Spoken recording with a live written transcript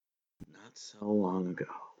Not so long ago,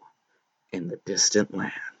 in the distant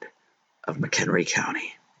land of McHenry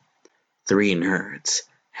County, three nerds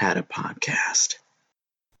had a podcast.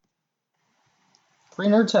 Three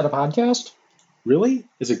Nerds had a podcast? Really?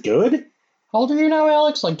 Is it good? How old are you now,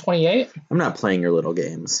 Alex? Like 28? I'm not playing your little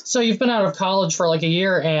games. So you've been out of college for like a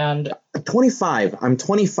year and... 25. I'm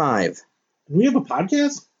 25. And we have a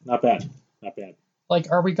podcast? Not bad. Not bad. Like,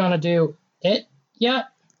 are we gonna do it yet?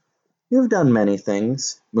 You've done many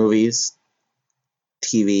things. Movies,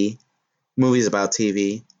 TV, movies about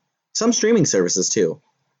TV, some streaming services too.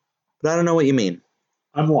 But I don't know what you mean.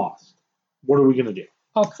 I'm lost. What are we going to do?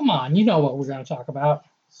 Oh, come on. You know what we're gonna talk about.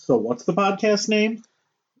 So what's the podcast name?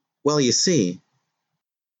 Well, you see.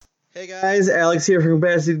 Hey guys, Alex here from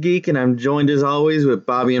Capacity Geek, and I'm joined as always with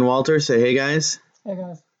Bobby and Walter. Say hey guys. Hey,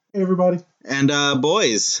 guys. Hey, everybody. And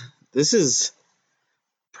boys, this is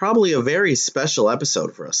probably a very special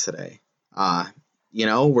episode for us today.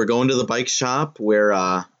 We're going to the bike shop.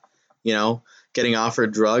 We're, getting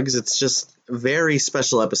offered drugs. It's just very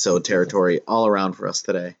special episode territory all around for us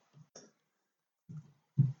today.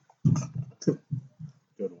 Good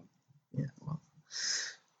one. Yeah, well,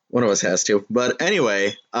 one of us has to. But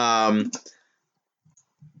anyway,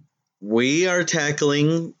 we are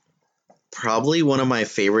tackling probably one of my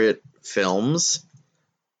favorite films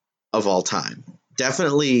of all time.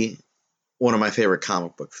 Definitely one of my favorite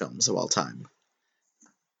comic book films of all time.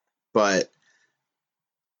 But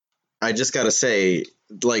I just gotta say,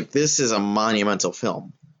 this is a monumental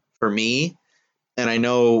film for me, and I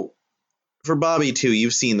know for Bobby too.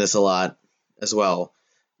 You've seen this a lot as well.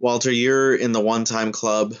 Walter, you're in the one-time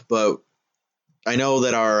club, but I know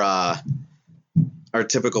that our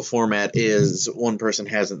typical format is one person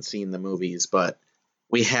hasn't seen the movies, but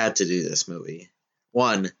we had to do this movie.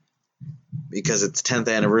 One, because its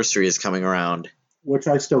 10th anniversary is coming around. Which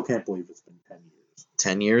I still can't believe it's been 10 years.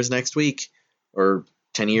 10 years next week, or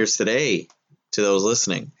 10 years today to those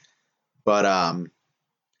listening. But,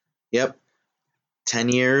 yep, 10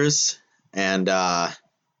 years, and,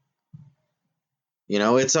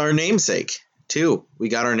 it's our namesake, too. We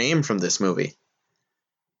got our name from this movie.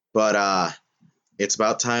 But, it's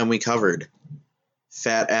about time we covered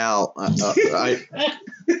Fat Al.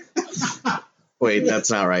 Wait, that's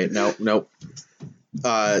not right. Nope.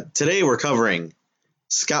 Today we're covering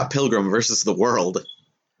Scott Pilgrim versus the World.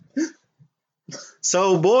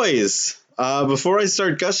 So, boys, before I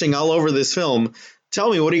start gushing all over this film,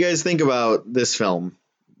 tell me, what do you guys think about this film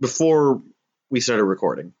before we started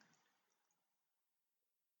recording?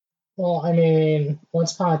 Well, I mean,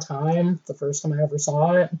 once upon a time, the first time I ever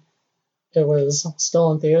saw it, it was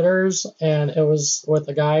still in theaters, and it was with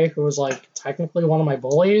a guy who was, technically one of my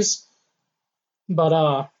bullies. But,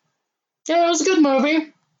 yeah, it was a good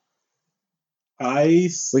movie.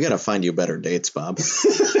 We gotta find you better dates, Bob.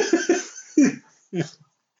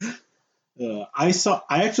 I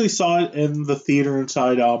actually saw it in the theater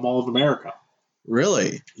inside Mall of America.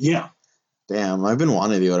 Really? Yeah. Damn, I've been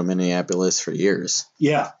wanting to go to Minneapolis for years.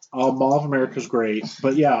 Yeah, Mall of America's great.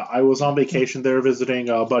 But yeah, I was on vacation there visiting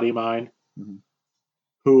a buddy of mine,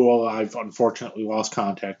 who I've unfortunately lost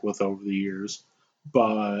contact with over the years.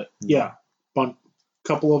 But yeah, a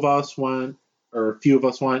couple of us went, or a few of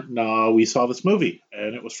us went, and we saw this movie,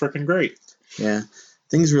 and it was freaking great. Yeah.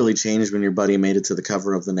 Things really changed when your buddy made it to the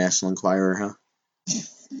cover of the National Enquirer, huh?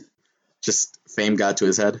 Just fame got to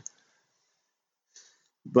his head.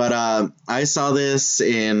 But I saw this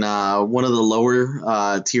in one of the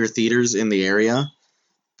lower tier theaters in the area,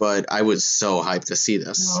 but I was so hyped to see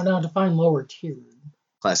this. No, define lower tier.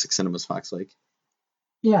 Classic Cinemas Fox Lake.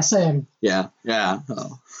 Yeah, same. Yeah.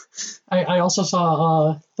 Oh. I also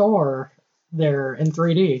saw Thor there in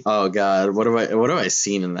 3D. Oh God, what have I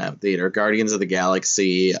seen in that theater? Guardians of the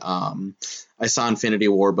Galaxy. I saw Infinity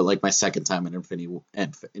War, but my second time in Infinity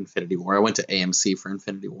War. I went to AMC for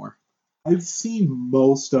Infinity War. I've seen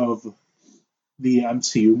most of the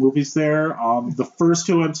MCU movies there. The first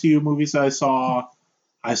two MCU movies I saw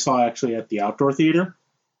actually at the outdoor theater.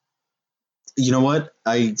 You know what?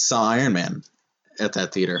 I saw Iron Man at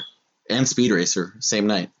that theater and Speed Racer same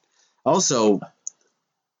night. Also,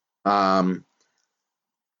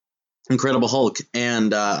 Incredible Hulk,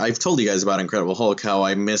 and I've told you guys about Incredible Hulk, how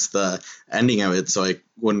I missed the ending of it, so I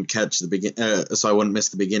wouldn't catch so I wouldn't miss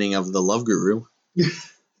the beginning of the Love Guru.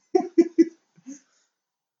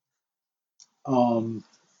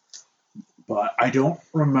 But I don't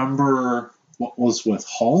remember what was with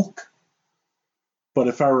Hulk. But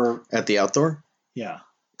if I were at the outdoor, yeah,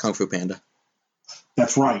 Kung Fu Panda.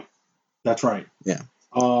 That's right. Yeah.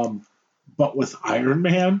 But with Iron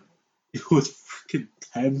Man, it was freaking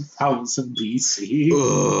 10,000 BC.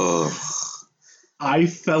 Ugh. I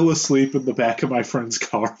fell asleep in the back of my friend's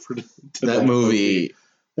car to that movie.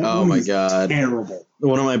 That Oh my God. terrible.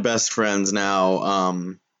 One of my best friends now,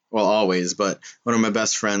 well, always, but one of my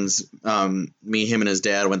best friends, me, him, and his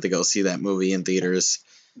dad went to go see that movie in theaters.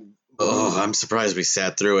 Oh, I'm surprised we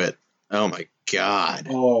sat through it. Oh my God.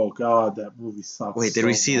 Oh God, that movie sucks. Wait, did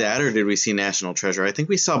we see that or did we see National Treasure? I think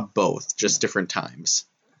we saw both, just different times.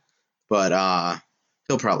 But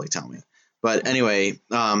he'll probably tell me. But anyway,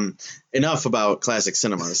 enough about classic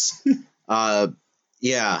cinemas.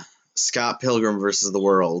 Yeah, Scott Pilgrim versus the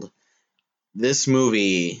World. This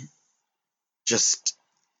movie just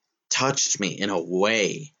touched me in a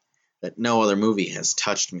way that no other movie has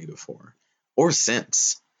touched me before or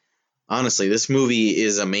since. Honestly, this movie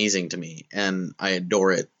is amazing to me, and I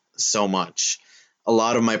adore it so much. A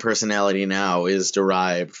lot of my personality now is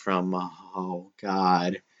derived from, oh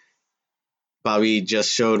God, Bobby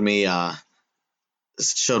just showed me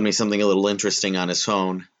something a little interesting on his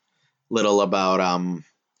phone, little about I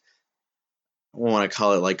want to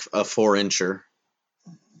call it like a 4-incher,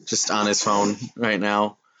 just on his phone right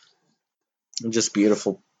now. Just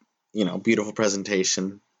beautiful, beautiful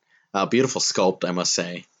presentation, beautiful sculpt, I must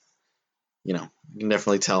say. You can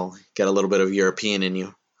definitely tell, got a little bit of European in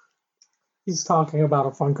you. He's talking about a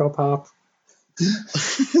Funko Pop.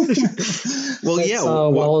 Well, It's, yeah.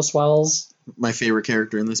 Wallace Wells. My favorite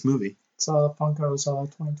character in this movie. It's Funko's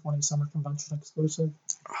 2020 Summer Convention exclusive.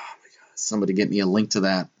 Oh my God! Somebody get me a link to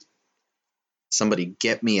that. Somebody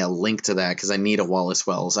get me a link to that because I need a Wallace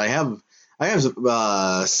Wells. I have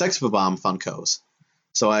Sex Bomb Funkos,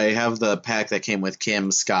 so I have the pack that came with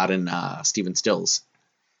Kim, Scott, and Steven Stills.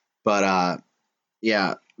 But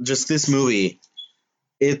yeah, just this movie.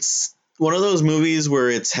 It's one of those movies where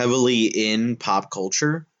it's heavily in pop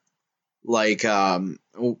culture. Like,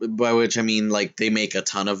 by which I mean, like, they make a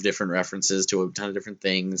ton of different references to a ton of different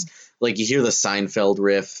things. Like, you hear the Seinfeld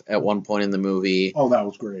riff at one point in the movie. Oh, that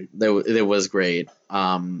was great. It was great.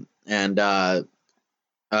 And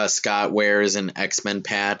Scott wears an X-Men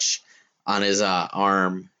patch on his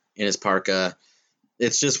arm in his parka.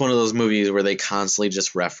 It's just one of those movies where they constantly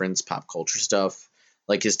just reference pop culture stuff.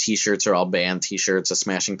 Like, his t-shirts are all band t-shirts, a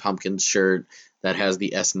Smashing Pumpkins shirt that has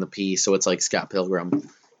the S and the P, so it's like Scott Pilgrim.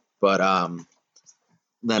 But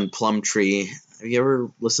then Plumtree. Have you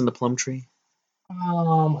ever listened to Plumtree?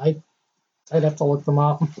 I'd have to look them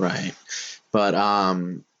up. Right. But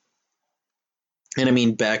and I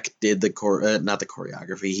mean, Beck did not the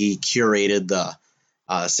choreography. He curated the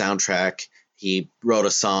soundtrack. He wrote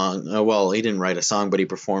a song. Well, he didn't write a song, but he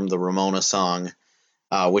performed the Ramona song,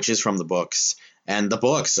 which is from the books. And the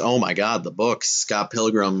books, oh my God, the books, Scott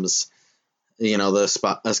Pilgrim's, the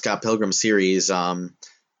Scott Pilgrim series.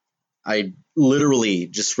 I literally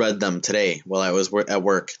just read them today while I was at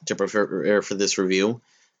work to prepare for this review,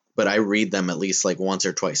 but I read them at least like once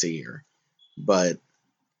or twice a year. But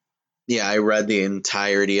yeah, I read the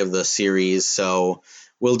entirety of the series, so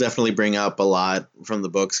we'll definitely bring up a lot from the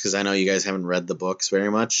books because I know you guys haven't read the books very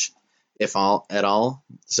much, if at all.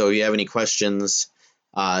 So if you have any questions,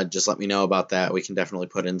 just let me know about that. We can definitely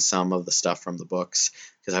put in some of the stuff from the books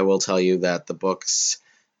because I will tell you that the books,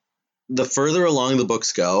 the further along the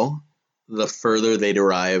books go, the further they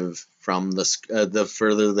derive from the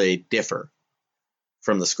further they differ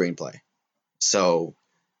from the screenplay. So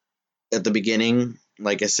at the beginning,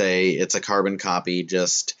 like I say, it's a carbon copy,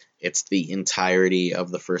 it's the entirety of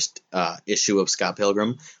the first issue of Scott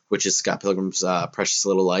Pilgrim, which is Scott Pilgrim's Precious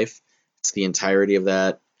Little Life. It's the entirety of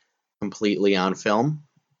that completely on film.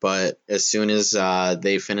 But as soon as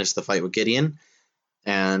they finish the fight with Gideon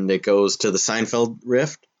and it goes to the Seinfeld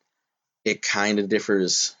rift, it kind of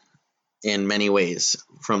differs in many ways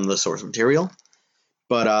from the source material.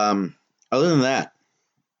 But other than that,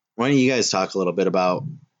 why don't you guys talk a little bit about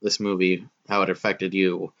this movie, how it affected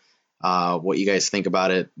you, what you guys think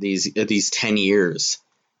about it, these 10 years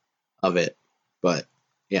of it. But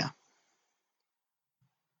yeah.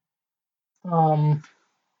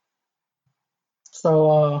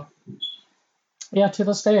 So yeah, to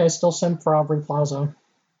this day I still simp for Aubrey Plaza.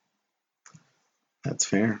 That's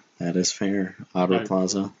fair. That is fair. Aubrey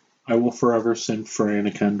Plaza. I will forever simp for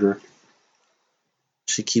Anna Kendrick.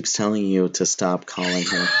 She keeps telling you to stop calling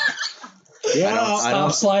her. Yeah,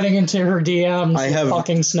 Stop sliding into her DMs.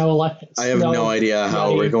 Fucking snow. I have no idea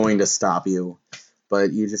how we're going to stop you,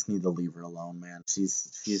 but you just need to leave her alone, man.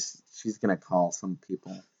 She's gonna call some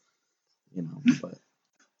people, But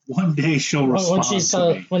one day she'll respond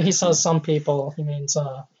to me. When he says some people, he means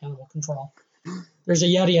animal control. There's a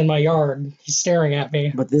Yeti in my yard. He's staring at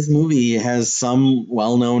me. But this movie has some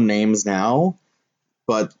well-known names now,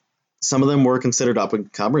 but some of them were considered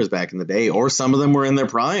up-and-comers back in the day, or some of them were in their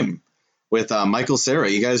prime. with Michael Cera.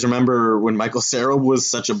 You guys remember when Michael Cera was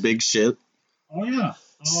such a big shit? Oh yeah.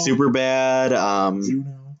 Super bad.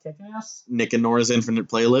 Juno. Kick-Ass? Nick and Nora's Infinite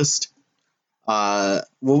Playlist. What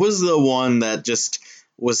was the one that just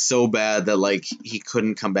was so bad that like he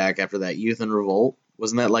couldn't come back after that? Youth in Revolt?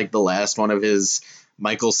 Wasn't that like the last one of his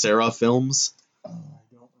Michael Cera films? I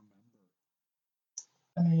don't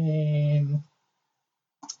remember. I mean,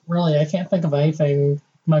 really, I can't think of anything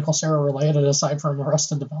Michael Cera related aside from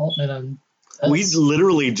Arrested Development. And We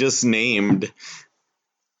literally just named.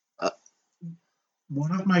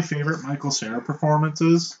 One of my favorite Michael Cera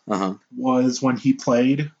performances Uh-huh. was when he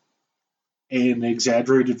played an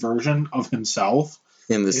exaggerated version of himself.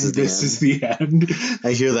 And this is the This end. is the end.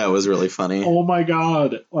 I hear that was really funny. Oh my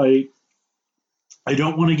god! Like, I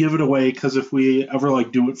don't want to give it away because if we ever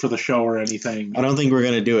like do it for the show or anything, I don't think we're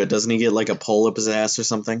gonna do it. Doesn't he get like a pole up his ass or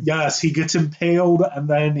something? yes, he gets impaled and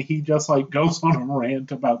then he just like goes on a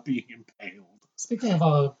rant about being impaled. speaking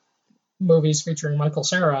of movies featuring Michael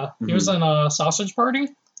Cera, he was in Sausage Party.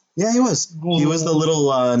 Yeah, he was. He was the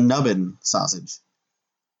little nubbin sausage.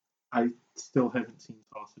 I still haven't seen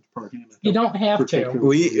Sausage Party. And I You don't have to.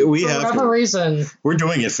 We For have whatever to. reason, We're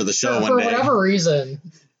doing it for the show for one day. whatever reason,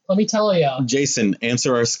 let me tell you, Jason,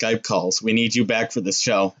 answer our Skype calls. We need you back for this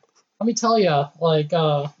show. like,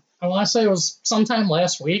 I want to say it was sometime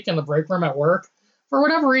last week in the break room at work. For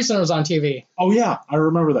whatever reason, it was on TV. Oh yeah, I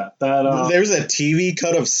remember that. There's a TV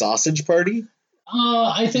cut of Sausage Party?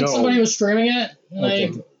 I think No. somebody was streaming it.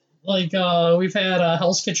 Okay. We've had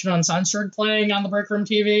Hell's Kitchen Uncensored playing on the break room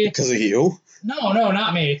TV. Because of you? No,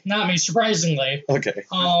 not me. Surprisingly. Okay.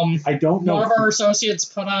 I don't know One of our associates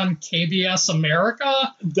put on KBS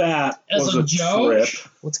America that as was a a joke. trip.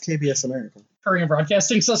 What's KBS America? Korean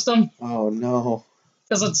Broadcasting System, Oh, no.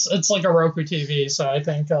 because it's like a Roku TV. So I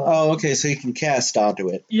think. Oh, okay, so you can cast onto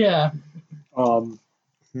it. Yeah. But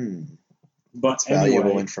That's valuable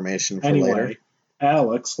anyway, information for later.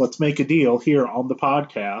 Alex, let's make a deal here on the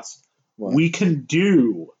podcast. What? We can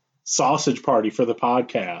do Sausage Party for the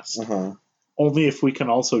podcast, Uh-huh. only if we can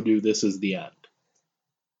also do This Is the End.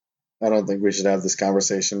 I don't think we should have this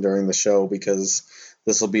conversation during the show because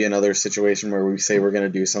this will be another situation where we say we're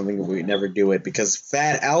going to do something but we never do it because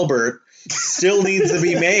Fat Albert still needs to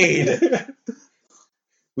be made.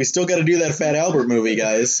 We still got to do that Fat Albert movie,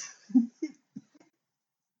 guys.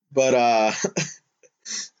 But,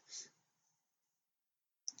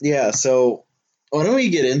 yeah, so why don't we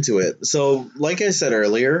get into it? So, like I said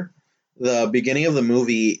earlier, the beginning of the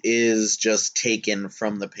movie is just taken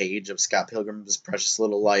from the page of Scott Pilgrim's Precious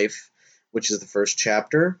Little Life, which is the first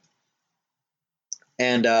chapter.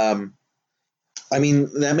 And, I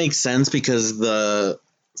mean, that makes sense because the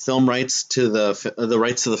film rights to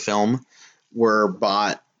the film were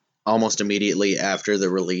bought almost immediately after the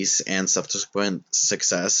release and subsequent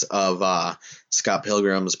success of Scott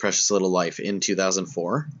Pilgrim's Precious Little Life in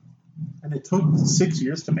 2004. And it took 6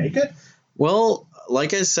 years to make it? Well,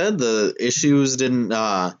 like I said, the issues didn't,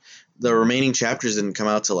 the remaining chapters didn't come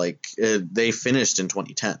out to they finished in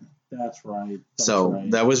 2010. That's right.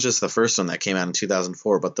 That was just the first one that came out in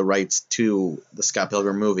 2004, but the rights to the Scott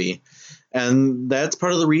Pilgrim movie. And that's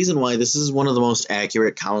part of the reason why this is one of the most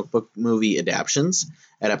accurate comic book movie adaptations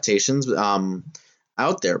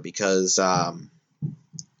out there, because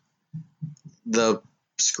the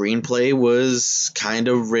screenplay was kind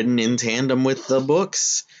of written in tandem with the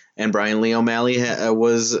books, and Brian Lee O'Malley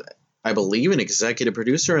was, I believe, an executive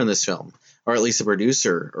producer in this film, or at least a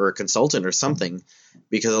producer or a consultant or something,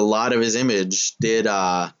 because a lot of his image did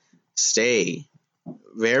stay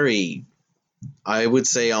very, I would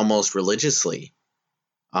say, almost religiously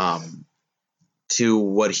to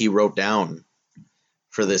what he wrote down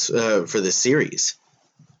for this series.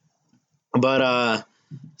 But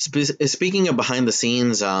speaking of behind the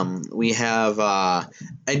scenes, we have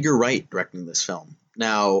Edgar Wright directing this film.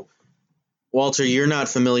 Now, Walter, you're not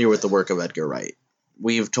familiar with the work of Edgar Wright.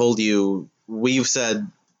 We've said,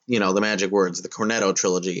 the magic words, the Cornetto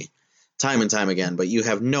trilogy, time and time again, but you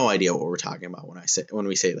have no idea what we're talking about when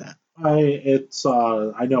we say that.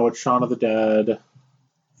 I know it's Shaun of the Dead.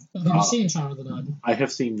 Have you seen Shaun of the Dead? I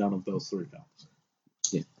have seen none of those three films.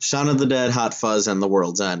 Yeah. Shaun of the Dead, Hot Fuzz, and The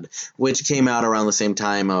World's End, which came out around the same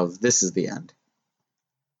time of This Is the End.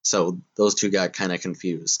 So those two got kind of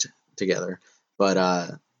confused together. But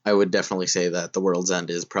I would definitely say that The World's End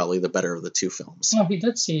is probably the better of the two films. No, he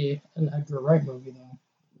did see an Edgar Wright movie, though.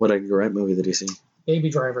 What Edgar Wright movie did he see? Baby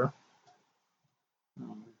Driver.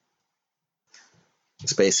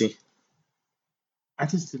 Spacey? I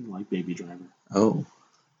just didn't like Baby Driver. Oh.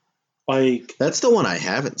 That's the one I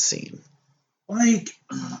haven't seen. I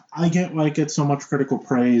get so much critical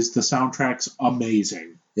praise. The soundtrack's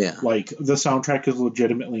amazing. Yeah. Like, the soundtrack is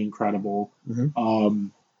legitimately incredible. Mm-hmm.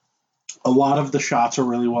 A lot of the shots are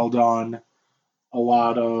really well done. A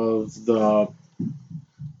lot of the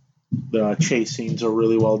chase scenes are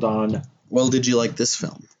really well done. Well, did you like this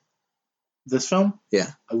film? This film?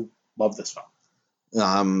 Yeah. I love this film.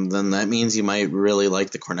 Then that means you might really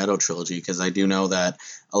like the Cornetto trilogy, because I do know that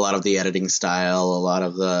a lot of the editing style, a lot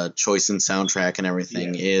of the choice in soundtrack and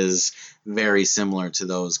everything is very similar to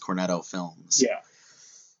those Cornetto films. Yeah.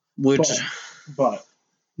 Which, but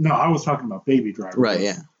no, I was talking about Baby Driver. right,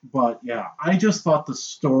 yeah. But yeah, I just thought the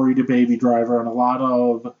story to Baby Driver and a lot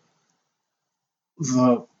of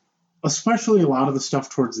especially a lot of the stuff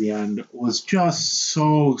towards the end was just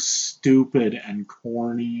so stupid and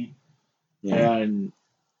corny. Yeah. And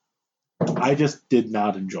I just did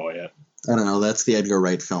not enjoy it. I don't know. That's the Edgar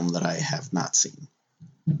Wright film that I have not seen.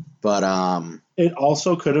 But it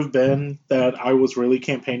also could have been that I was really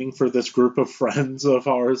campaigning for this group of friends of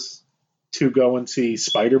ours to go and see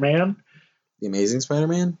Spider-Man. The Amazing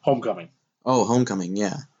Spider-Man? Homecoming. Oh, Homecoming,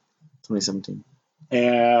 yeah. 2017.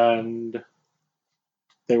 And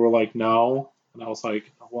they were like, no. And I was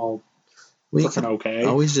like, well, you freaking okay.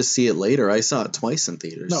 Always just see it later. I saw it twice in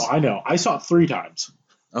theaters. No, I know. I saw it 3 times.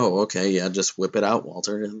 Oh, okay. Yeah, just whip it out,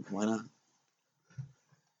 Walter. Why not?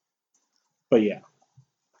 But yeah.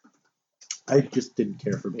 I just didn't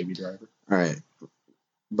care for Baby Driver. All right.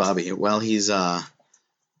 Bobby, while he's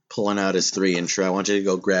pulling out his 3 intro, I want you to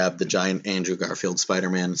go grab the giant Andrew Garfield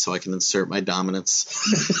Spider-Man so I can insert my dominance.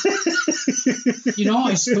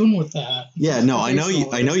 I spoon with that. Yeah, no, I know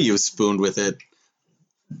you spooned with it.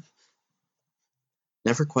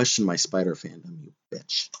 Never question my Spider fandom, you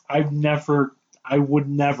bitch. I would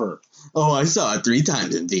never. Oh, I saw it 3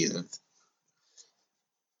 times in theaters.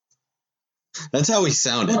 That's how he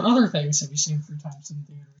sounded. What other things have you seen 3 times in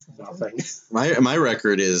theaters? Nothing. My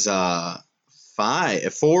record is 4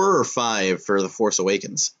 or 5 for The Force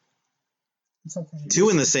Awakens. It's okay. 2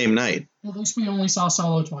 in the same night. At least we only saw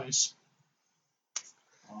Solo twice.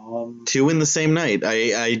 2 in the same night.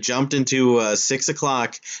 I jumped into 7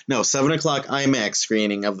 o'clock IMAX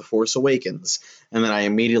screening of The Force Awakens, and then I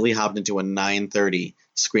immediately hopped into a 9:30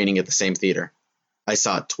 screening at the same theater. I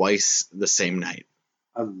saw it twice the same night.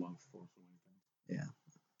 I love Force Awakens. Yeah.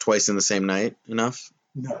 Twice in the same night, enough?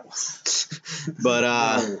 No. But,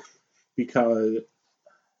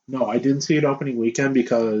 no, I didn't see it opening weekend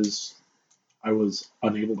because I was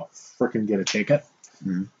unable to frickin' get a ticket.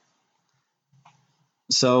 Mm-hmm.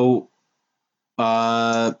 So,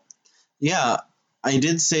 yeah, I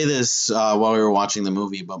did say this while we were watching the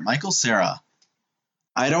movie, but Michael Cera,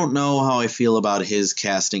 I don't know how I feel about his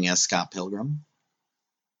casting as Scott Pilgrim.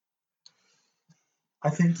 I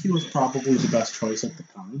think he was probably the best choice at the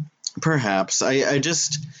time. Perhaps.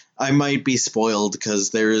 I might be spoiled because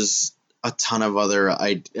there's a ton of other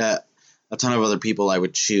people I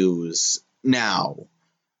would choose now,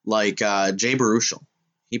 like Jay Baruchel.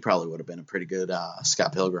 He probably would have been a pretty good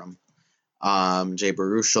Scott Pilgrim. Jay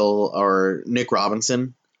Baruchel or Nick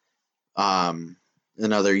Robinson,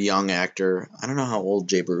 another young actor. I don't know how old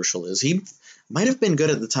Jay Baruchel is. He might have been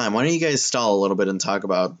good at the time. Why don't you guys stall a little bit and talk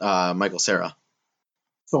about Michael Cera?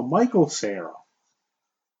 So Michael Cera,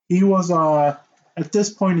 he was at this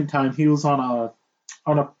point in time he was on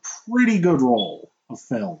a pretty good roll of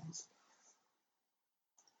films.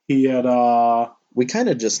 He had We kind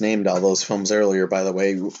of just named all those films earlier, by the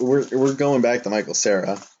way. We're going back to Michael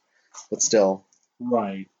Cera, but still.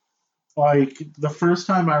 Right. Like, the first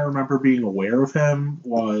time I remember being aware of him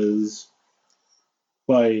was,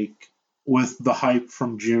 like, with the hype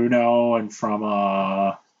from Juno and from,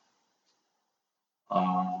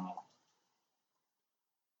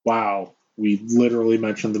 wow, we literally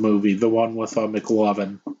mentioned the movie, the one with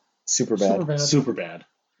McLovin. Superbad.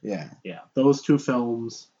 Yeah. Yeah, those 2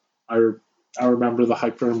 films, I remember the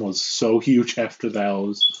hype for him was so huge after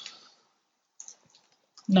those.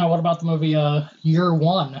 Now, what about the movie Year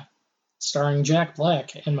One, starring Jack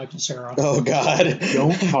Black and Michael Cera? Oh, God.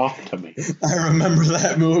 Don't talk to me. I remember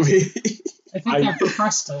that movie. I think I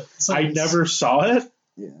compressed it. I never saw it.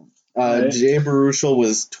 Yeah. Jay Baruchel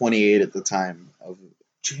was 28 at the time.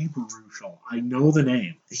 Jay Baruchel. I know the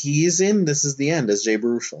name. He's in This Is the End as Jay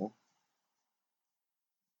Baruchel.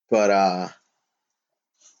 But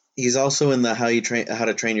he's also in the How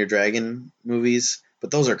to Train Your Dragon movies,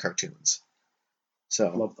 but those are cartoons. So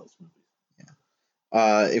I love those movies.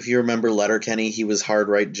 Yeah. If you remember Letterkenny, he was Hard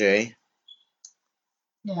Right Jay.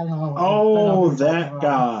 Yeah, I know. Oh, that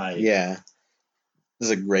guy. Yeah. This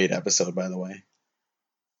is a great episode, by the way.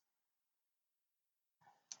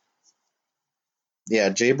 Yeah,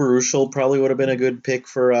 Jay Baruchel probably would have been a good pick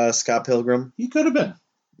for Scott Pilgrim. He could have been.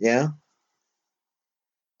 Yeah.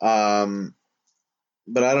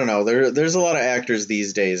 But I don't know. There's a lot of actors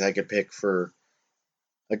these days I could pick for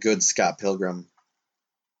a good Scott Pilgrim.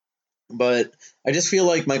 But I just feel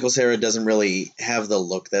like Michael Cera doesn't really have the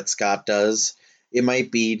look that Scott does. It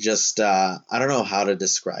might be just, I don't know how to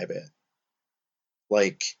describe it.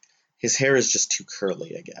 Like, his hair is just too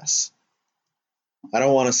curly, I guess. I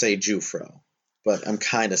don't want to say Jufro, but I'm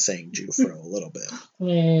kind of saying Jufro a little bit. I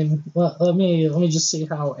mean, let me just see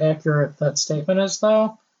how accurate that statement is,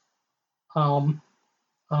 though.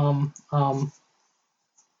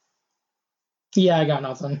 Yeah, I got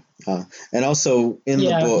nothing. And also in the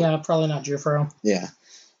book, yeah, probably not Jufro. yeah,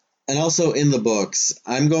 and also in the books,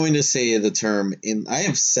 I'm going to say the term I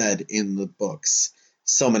have said in the books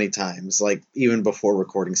so many times, like even before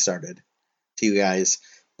recording started, to you guys.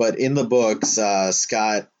 But in the books,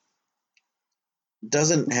 Scott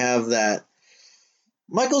doesn't have that.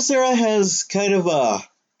 Michael Cera has kind of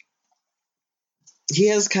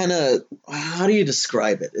how do you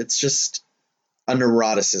describe it? It's just a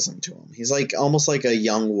neuroticism to him. He's like almost like a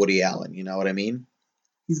young Woody Allen, you know what I mean?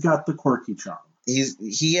 He's got the quirky charm.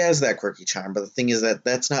 He has that quirky charm, but the thing is that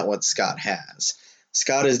that's not what Scott has.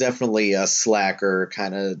 Scott is definitely a slacker,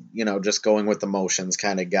 kind of, just going with the motions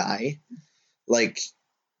kind of guy. Like,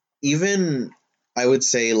 even I would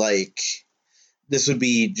say, like, this would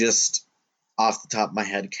be just off the top of my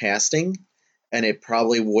head casting, and it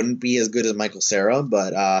probably wouldn't be as good as Michael Cera,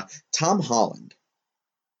 but Tom Holland.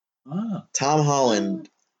 Tom Holland.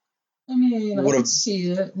 I mean, I could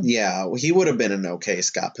see it. Yeah, he would have been an okay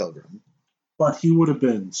Scott Pilgrim. But he would have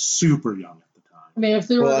been super young at the time. I mean, if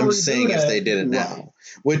they were I'm saying if they did it now. Right.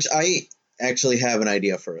 Which I actually have an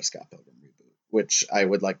idea for a Scott Pilgrim reboot, which I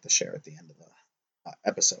would like to share at the end of the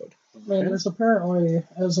episode. I mean, there's apparently,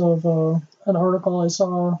 as of an article I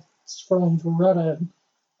saw scrolling through Reddit,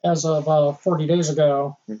 as of 40 days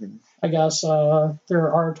ago, I guess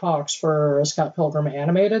there are talks for a Scott Pilgrim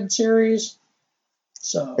animated series.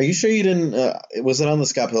 So, are you sure you didn't? Was it on the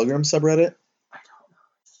Scott Pilgrim subreddit? I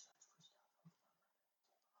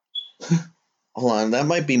don't know. Hold on, that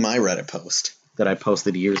might be my Reddit post that I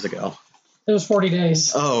posted years ago. It was 40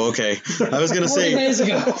 days. Oh, okay. I was gonna 40 say days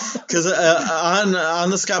ago. because on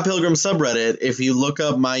the Scott Pilgrim subreddit, if you look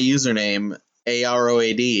up my username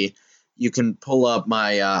AROAD, you can pull up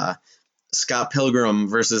my Scott Pilgrim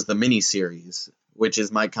versus the miniseries, which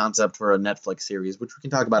is my concept for a Netflix series, which we can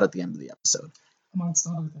talk about at the end of the episode. Amongst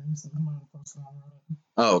other things that I might have posted on Reddit.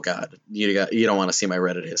 Oh God, you don't want to see my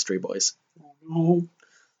Reddit history, boys. No.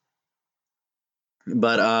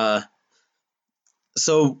 But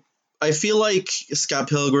so I feel like Scott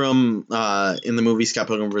Pilgrim in the movie Scott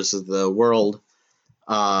Pilgrim versus the World,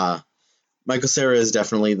 Michael Cera is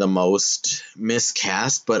definitely the most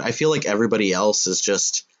miscast, but I feel like everybody else is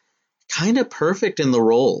just kind of perfect in the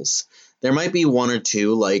roles. There might be one or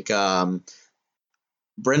two, like Brendan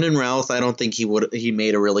Routh. I don't think he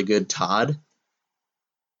made a really good Todd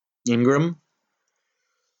Ingram,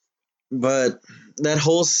 but that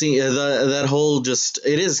whole scene, that whole just,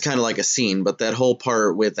 it is kind of like a scene, but that whole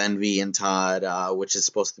part with Envy and Todd, which is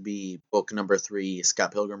supposed to be book number 3,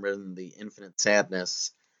 Scott Pilgrim and the Infinite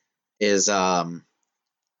Sadness, is I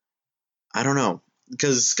don't know,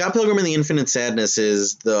 because Scott Pilgrim and the Infinite Sadness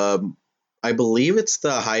is I believe it's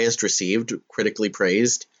the highest received, critically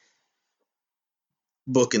praised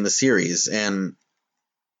book in the series, and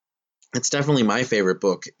it's definitely my favorite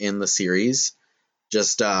book in the series.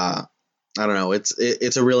 Just I don't know,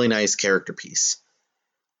 it's a really nice character piece.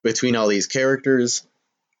 Between all these characters,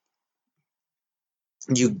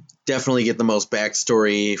 you definitely get the most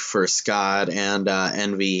backstory for Scott and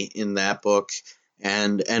Envy in that book,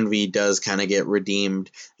 and Envy does kind of get redeemed.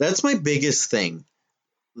 That's my biggest thing.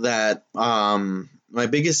 That my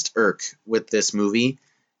biggest irk with this movie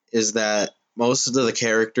is that most of the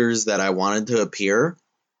characters that I wanted to appear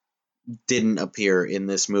didn't appear in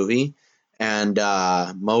this movie, and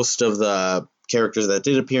most of the characters that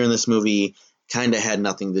did appear in this movie kind of had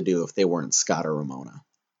nothing to do if they weren't Scott or Ramona.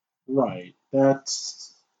 Right.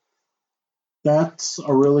 That's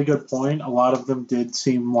a really good point. A lot of them did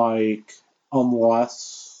seem like,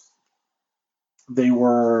 unless they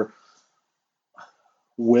were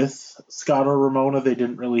with Scott or Ramona, they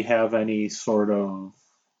didn't really have any sort of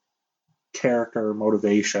character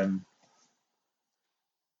motivation.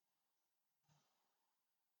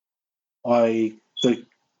 Like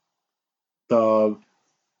the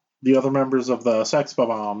other members of the Sex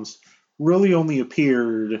Bombs really only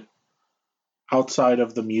appeared outside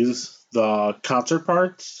of the concert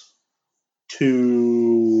parts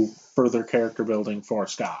to further character building for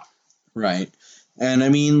Scott. Right. And I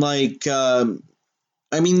mean, like,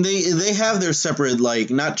 they have their separate,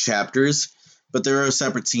 like, not chapters, but there are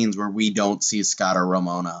separate scenes where we don't see Scott or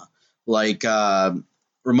Ramona. Like,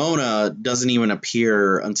 Ramona doesn't even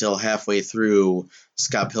appear until halfway through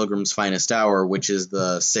Scott Pilgrim's Finest Hour, which is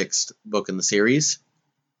the 6th book in the series,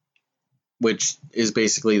 which is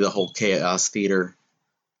basically the whole Chaos Theater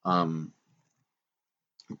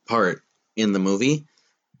part in the movie.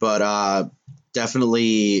 But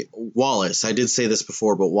definitely Wallace. I did say this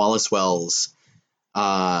before, but Wallace Wells,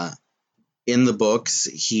 in the books,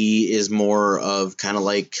 he is more of kind of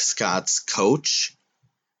like Scott's coach,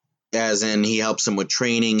 as in he helps him with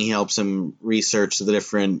training, he helps him research the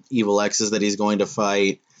different evil X's that he's going to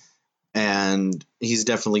fight, and he's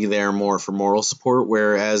definitely there more for moral support,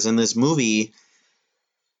 whereas in this movie,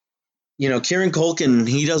 Kieran Culkin,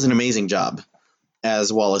 he does an amazing job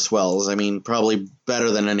as Wallace Wells. I mean, probably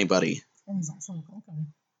better than anybody. And he's also a Culkin.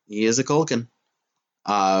 He is a Culkin.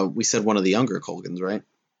 We said one of the younger Culkins, right?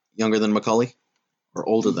 Younger than Macaulay? Or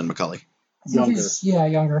older than Macaulay? Younger.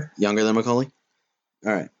 Younger. Younger than Macaulay?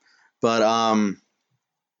 All right. But,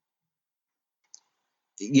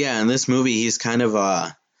 in this movie, he's kind of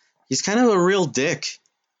a real dick.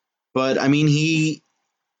 But, I mean,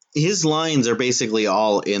 his lines are basically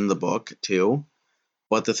all in the book, too.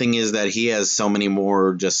 But the thing is that he has so many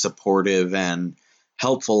more just supportive and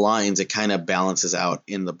helpful lines, it kind of balances out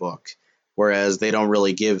in the book. Whereas they don't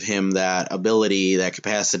really give him that ability, that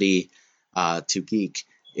capacity to geek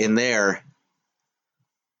in there.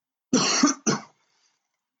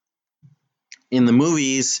 In the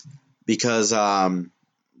movies, because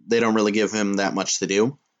they don't really give him that much to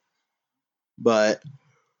do. But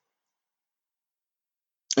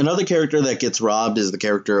another character that gets robbed is the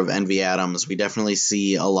character of Envy Adams. We definitely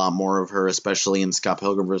see a lot more of her, especially in Scott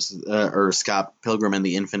Pilgrim Scott Pilgrim and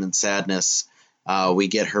the Infinite Sadness. We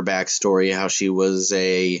get her backstory, how she was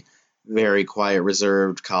a very quiet,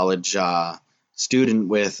 reserved college student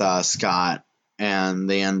with Scott, and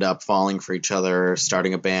they end up falling for each other,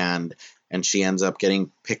 starting a band, and she ends up getting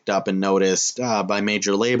picked up and noticed by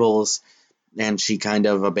major labels, and she kind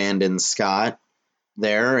of abandons Scott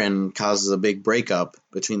there and causes a big breakup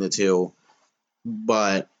between the two.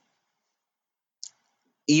 But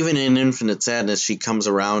even in Infinite Sadness, she comes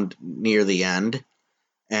around near the end,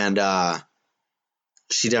 and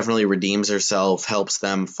she definitely redeems herself, helps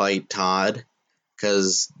them fight Todd,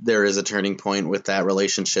 because there is a turning point with that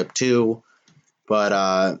relationship too. But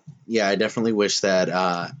I definitely wish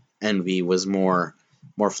that Envy was more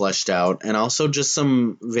fleshed out, and also just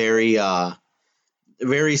some very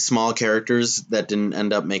very small characters that didn't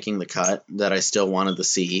end up making the cut that I still wanted to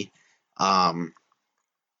see. One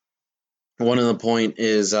of the point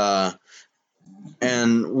is,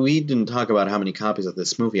 and we didn't talk about how many copies of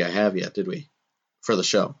this movie I have yet, did we? For the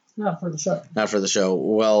show. Not for the show. Not for the show.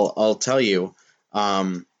 Well, I'll tell you,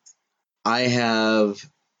 I have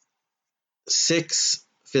 6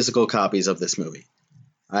 physical copies of this movie.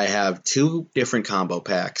 I have 2 different combo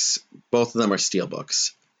packs. Both of them are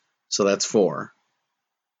steelbooks. So that's 4.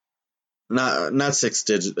 Not 6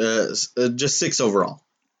 just 6 overall.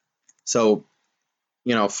 So,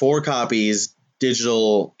 4 copies,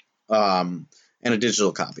 digital, and a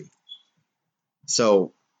digital copy.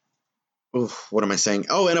 So, what am I saying?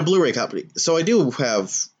 Oh, and a Blu-ray copy. So I do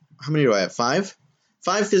have, how many do I have? 5?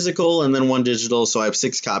 5 physical and then 1 digital, so I have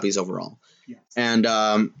 6 copies overall. Yes.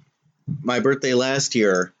 And my birthday last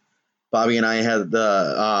year, Bobby and I had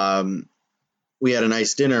we had a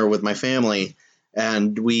nice dinner with my family,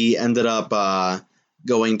 and we ended up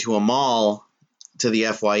going to a mall, to the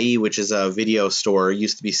FYE, which is a video store. It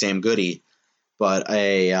used to be Sam Goody, but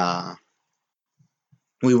we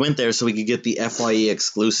went there so we could get the FYE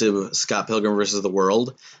exclusive Scott Pilgrim vs. the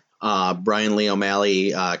World, Brian Lee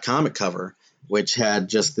O'Malley comic cover, which had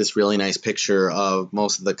just this really nice picture of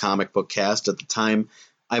most of the comic book cast at the time.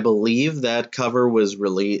 I believe that cover was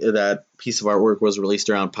that piece of artwork was released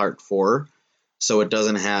around part 4, so it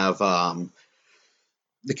doesn't have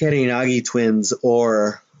the Katanagi twins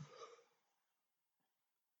or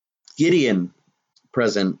Gideon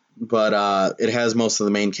present, but it has most of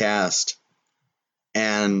the main cast.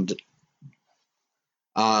 And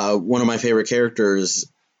one of my favorite characters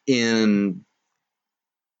in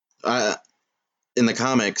the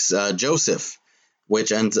comics, Joseph,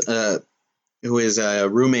 who is a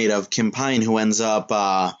roommate of Kim Pine, who ends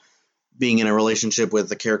up being in a relationship with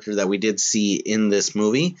the character that we did see in this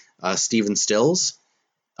movie, Stephen Stills.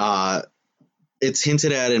 It's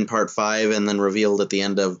hinted at in part 5 and then revealed at the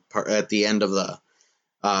end of the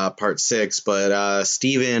part 6. But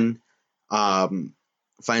Stephen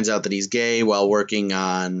finds out that he's gay while working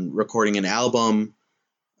on recording an album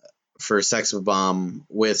for Sex Bomb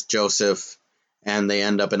with Joseph, and they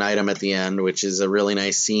end up an item at the end, which is a really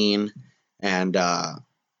nice scene. And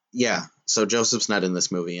yeah, so Joseph's not in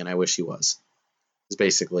this movie, and I wish he was. It's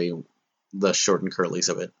basically the short and curlies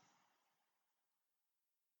of it.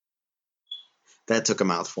 That took a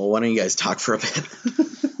mouthful. Why don't you guys talk for a bit?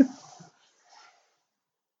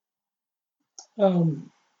 I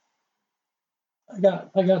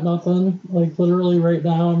got nothing. Like literally right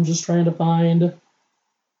now, I'm just trying to find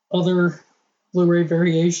other Blu-ray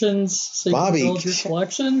variations so you Bobby, can build your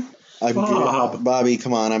collection. I'm good. Bobby,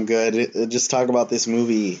 come on, I'm good. Just talk about this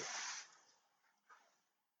movie.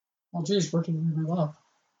 Oh, geez, where can we move up?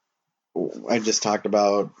 I just talked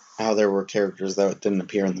about how there were characters that didn't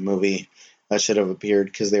appear in the movie that should have appeared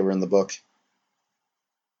because they were in the book.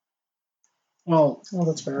 Well,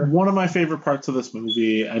 that's fair. One of my favorite parts of this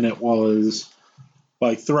movie, and it was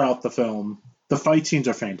like throughout the film, the fight scenes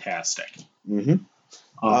are fantastic. Mm-hmm.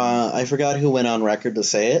 I forgot who went on record to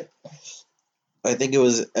say it. I think it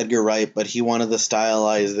was Edgar Wright, but he wanted to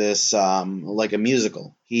stylize this like a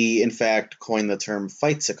musical. He, in fact, coined the term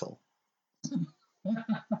fightsicle.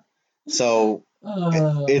 So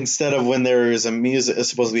instead of when there is it's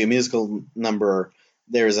supposed to be a musical number,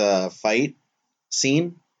 there's a fight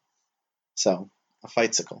scene. So a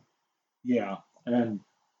fightsicle. Yeah, and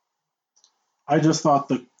I just thought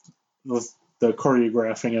the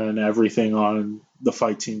choreographing and everything on the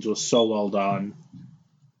fight scenes was so well done.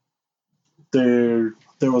 There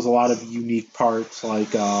was a lot of unique parts,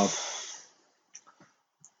 like the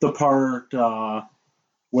part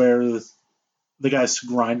where the guy's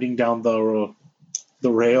grinding down the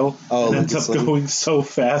rail and ends up going so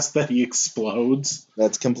fast that he explodes.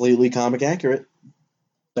 That's completely comic accurate.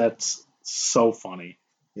 That's so funny.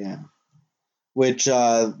 Yeah. Which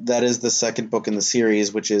that is the second book in the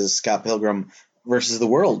series, which is Scott Pilgrim versus the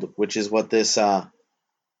World, which is what this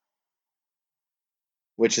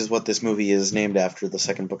movie is named after, the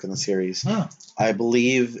second book in the series. Huh. I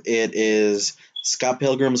believe it is Scott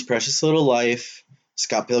Pilgrim's Precious Little Life,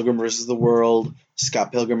 Scott Pilgrim versus the World,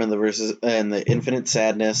 Scott Pilgrim and the Infinite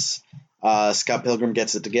Sadness, Scott Pilgrim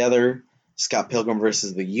Gets It Together, Scott Pilgrim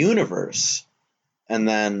versus the Universe, and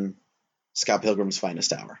then Scott Pilgrim's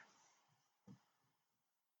Finest Hour.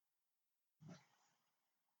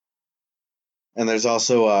 And there's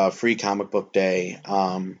also a free comic book day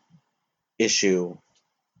issue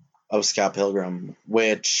of Scott Pilgrim,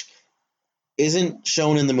 which isn't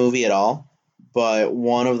shown in the movie at all, but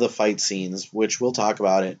one of the fight scenes, which we'll talk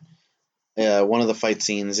about it, one of the fight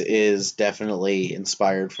scenes is definitely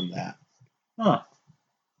inspired from that. Huh.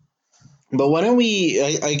 But why don't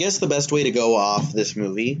we, I guess the best way to go off this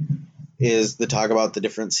movie is to talk about the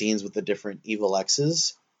different scenes with the different evil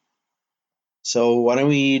X's. So why don't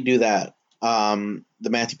we do that? The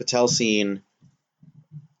Matthew Patel scene,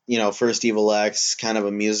 first Evil X, kind of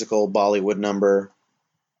a musical Bollywood number.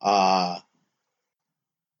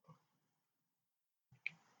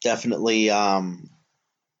 Definitely,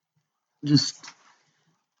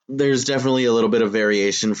 there's definitely a little bit of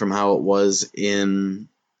variation from how it was in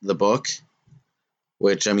the book,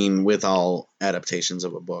 which, I mean, with all adaptations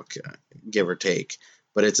of a book, give or take,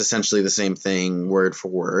 but it's essentially the same thing word for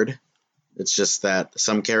word. It's just that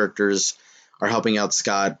some characters are helping out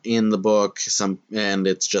Scott in the book, and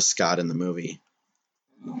it's just Scott in the movie.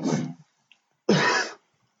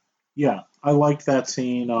 Yeah, I liked that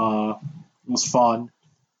scene. It was fun.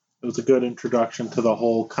 It was a good introduction to the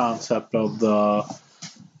whole concept of the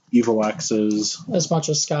Evil X's. As much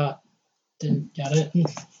as Scott didn't get it.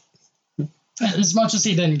 As much as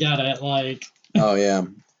he didn't get it, like... Oh, yeah.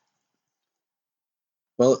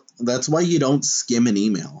 Well, that's why you don't skim an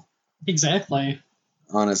email. Exactly.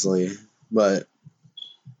 Honestly. But,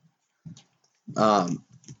 I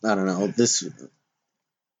don't know. This...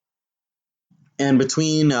 And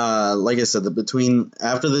between, like I said,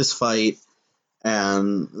 after this fight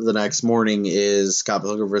and the next morning is Scott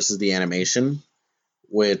Pilgrim versus the Animation,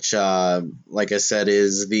 which, like I said,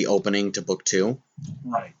 is the opening to book 2.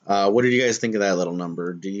 Right. What did you guys think of that little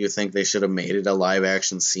number? Do you think they should have made it a live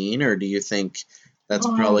action scene, or do you think that's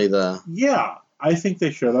probably the... Yeah, I think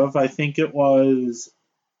they should have. I think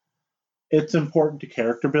it's important to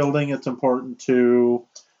character building. It's important to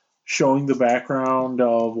showing the background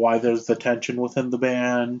of why there's the tension within the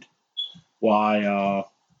band, why,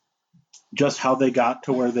 just how they got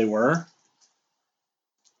to where they were.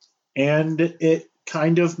 And it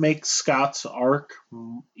kind of makes Scott's arc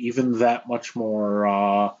even that much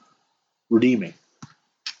more redeeming.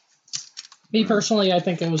 Me personally, I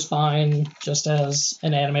think it was fine just as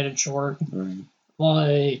an animated short. Right.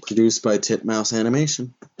 Like, produced by Titmouse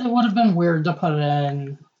Animation. It would have been weird to put it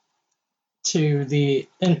into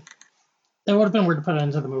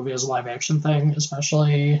the movie as a live action thing,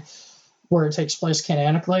 especially where it takes place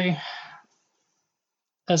canonically.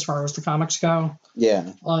 as far as the comics go.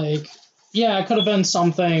 Yeah. Like, yeah, it could have been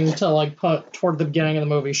something to like put toward the beginning of the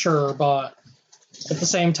movie, sure, but at the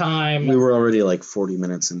same time, We were already like 40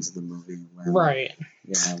 minutes into the movie. Right.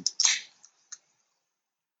 Yeah.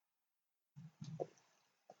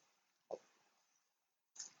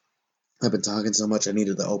 I've been talking so much I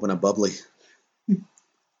needed to open a bubbly.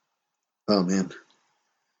 Oh, man.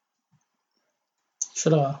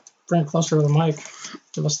 Should bring it closer to the mic.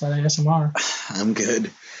 Give us that ASMR. I'm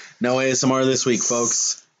good. No ASMR this week,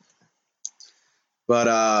 folks.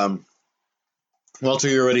 But, Walter,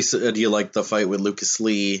 you already said you like the fight with Lucas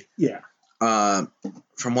Lee. Yeah.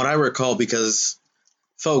 From what I recall, because,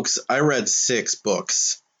 folks, I read 6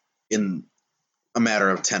 books in a matter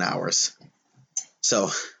of 10 hours.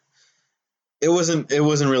 So it wasn't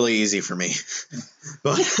really easy for me.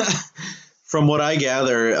 But from what I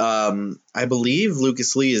gather, I believe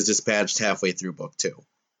Lucas Lee is dispatched halfway through book 2.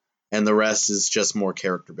 And the rest is just more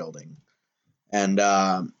character building. And,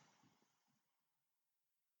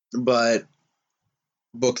 but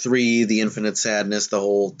book 3, The Infinite Sadness, the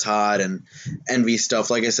whole Todd and Envy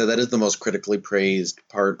stuff, like I said, that is the most critically praised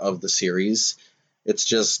part of the series.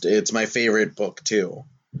 It's my favorite book too.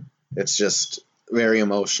 It's just very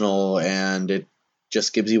emotional, and it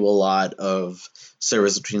just gives you a lot of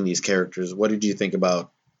service between these characters. What did you think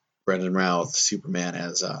about Brandon Routh, Superman,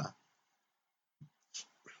 as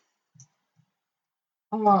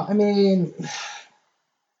I mean,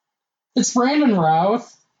 it's Brandon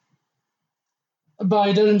Routh, but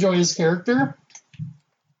I did enjoy his character.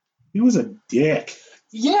 He was a dick.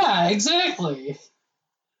 Yeah, exactly.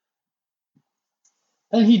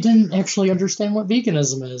 And he didn't actually understand what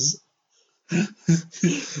veganism is.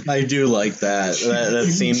 I do like that. That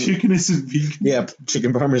scene. Chicken isn't vegan. Yeah,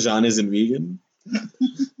 chicken parmesan isn't vegan.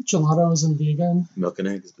 Gelato isn't vegan. Milk and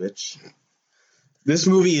eggs, bitch. This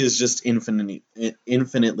movie is just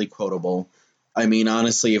infinitely quotable. I mean,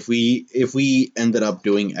 honestly, if we ended up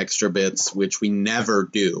doing extra bits, which we never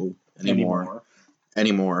do anymore,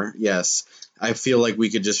 yes, I feel like we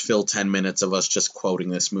could just fill 10 minutes of us just quoting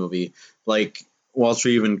this movie. Like Walter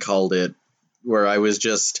even called it, where I was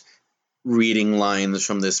just reading lines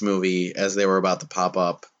from this movie as they were about to pop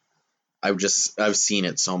up. I've seen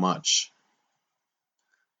it so much.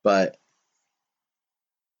 But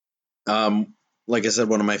like I said,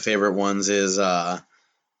 one of my favorite ones is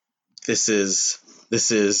this is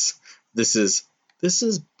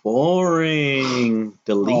boring.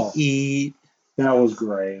 Delete. That was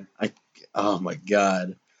great. Oh my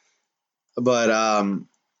god. But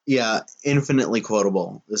yeah, infinitely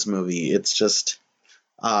quotable, this movie. It's just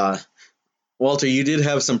Walter, you did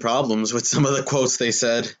have some problems with some of the quotes they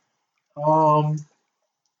said. Are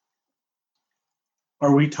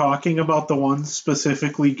we talking about the ones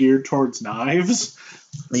specifically geared towards knives?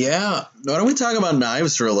 Yeah. Why don't we talk about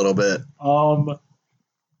knives for a little bit?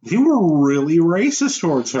 They were really racist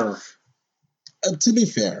towards her. To be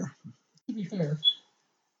fair.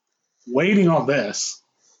 Waiting on this.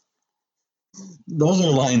 Those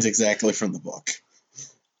are lines exactly from the book.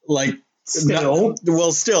 Like, still.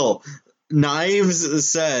 Knives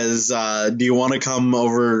says, do you want to come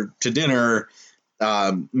over to dinner,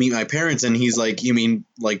 meet my parents? And he's like, you mean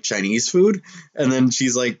like Chinese food? And then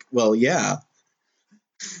she's like, well, yeah.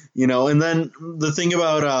 You know, and then the thing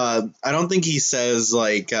about, I don't think he says,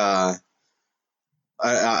 like, I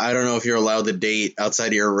don't know if you're allowed to date outside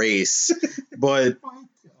of your race, but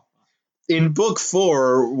in book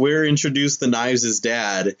 4, we're introduced to Knives'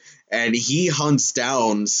 dad, and he hunts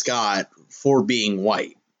down Scott for being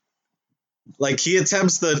white. Like, he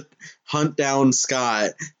attempts to hunt down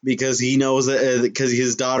Scott because he knows that because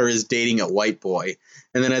his daughter is dating a white boy.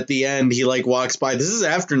 And then at the end, he, like, walks by. This is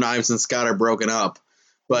after Knives and Scott are broken up.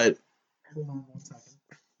 But hold on 1 second.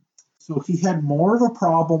 So he had more of a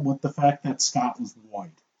problem with the fact that Scott was white.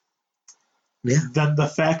 Yeah. Than the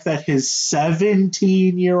fact that his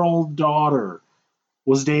 17-year-old daughter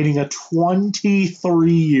was dating a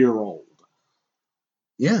 23-year-old.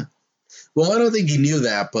 Yeah. Well, I don't think he knew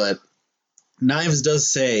that, but Knives does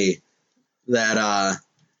say that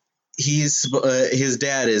his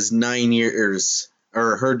dad is 9 years,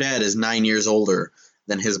 or her dad is 9 years older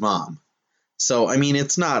than his mom. So, I mean,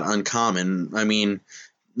 it's not uncommon. I mean,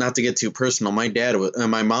 not to get too personal,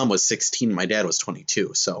 my mom was 16, my dad was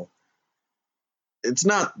 22, so it's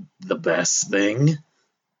not the best thing,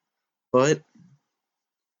 but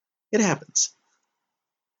it happens.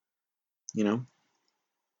 You know?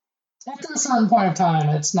 After a certain point of time,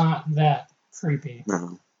 it's not that creepy.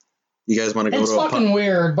 No. You guys want to go It's to a fucking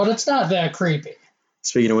weird, but it's not that creepy.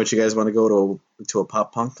 Speaking of which, you guys want to go to a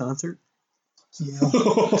pop punk concert? Yeah.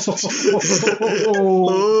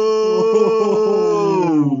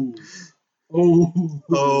 Oh.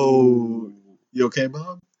 Oh. You okay,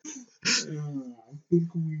 Bob? I think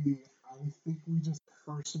we just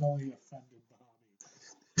personally offended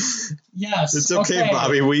Bobby. Yes. It's okay,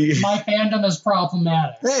 Bobby. My fandom is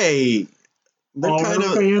problematic. Hey, our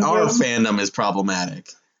fandom? fandom is problematic.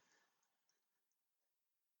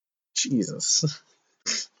 Jesus.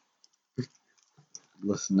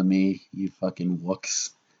 Listen to me, you fucking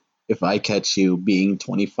wooks. If I catch you being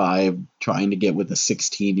 25 trying to get with a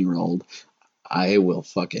 16-year-old, I will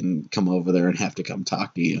fucking come over there and have to come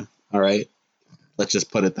talk to you. All right? Let's just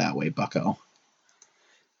put it that way, bucko.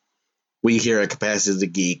 We here at Capacity the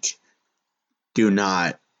Geek do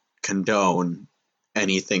not condone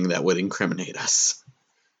anything that would incriminate us.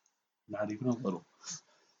 Not even a little.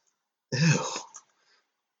 Ew.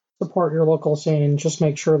 Support your local scene. Just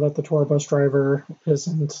make sure that the tour bus driver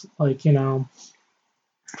isn't,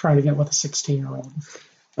 trying to get with a 16-year-old.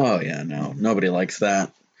 Oh, yeah, no. Nobody likes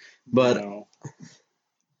that. But No.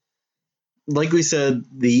 like we said,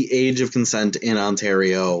 the age of consent in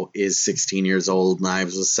Ontario is 16 years old.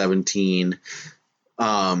 Knives was 17.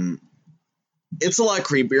 It's a lot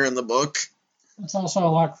creepier in the book. It's also a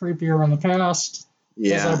lot creepier in the past,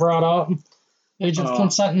 as I Yeah. brought up. Age of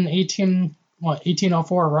consent in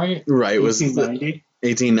 1804, right? Right. It was 1890?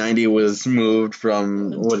 1890 was moved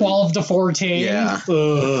from 12 to 14. Yeah.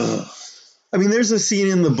 Ugh. I mean, there's a scene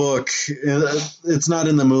in the book. It's not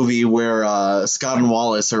in the movie where Scott and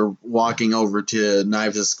Wallace are walking over to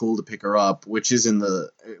Knives' school to pick her up, which is in the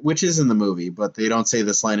movie, but they don't say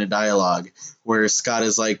this line of dialogue where Scott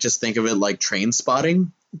is like, just think of it like train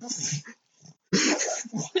spotting.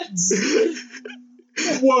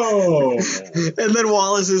 Whoa. And then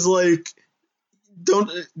Wallace is like,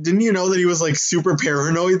 didn't you know that he was like super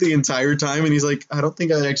paranoid the entire time? And he's like, I don't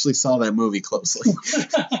think I actually saw that movie closely.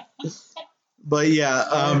 But yeah,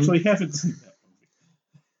 I actually haven't seen that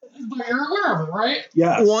movie. But you're aware of it, right?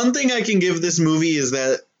 Yeah. One thing I can give this movie is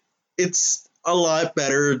that it's a lot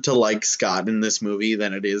better to like Scott in this movie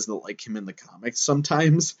than it is to like him in the comics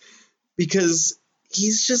sometimes, because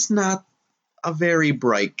he's just not a very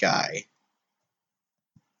bright guy.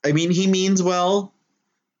 I mean, he means well,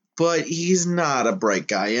 but he's not a bright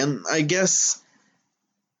guy. And I guess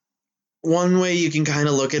one way you can kind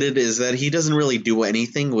of look at it is that he doesn't really do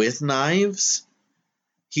anything with Knives.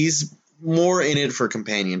 He's more in it for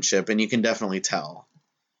companionship, and you can definitely tell,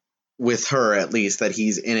 with her at least, that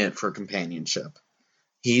he's in it for companionship.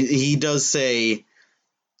 He does say,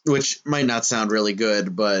 which might not sound really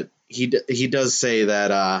good, but he does say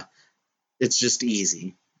that it's just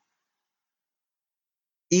easy.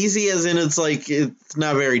 Easy as in it's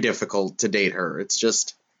not very difficult to date her. It's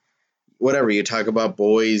just whatever. You talk about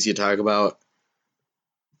boys, you talk about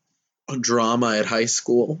drama at high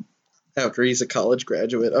school after he's a college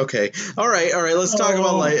graduate. Okay. All right. Let's talk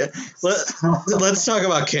about let's talk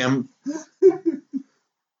about Kim.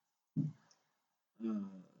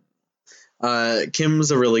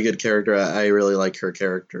 Kim's a really good character. I really like her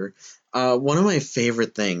character. One of my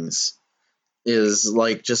favorite things is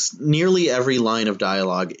just nearly every line of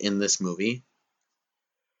dialogue in this movie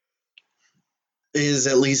is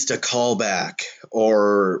at least a callback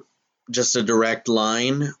or just a direct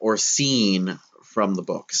line or scene from the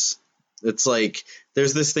books. It's like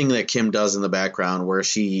there's this thing that Kim does in the background where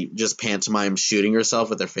she just pantomimes shooting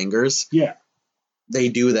herself with her fingers. Yeah. They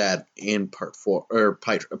do that in part 4 or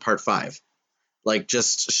part 5.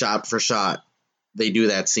 Just shot for shot, they do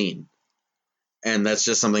that scene. And that's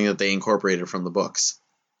just something that they incorporated from the books.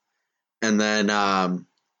 And then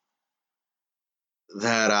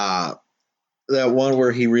that one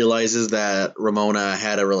where he realizes that Ramona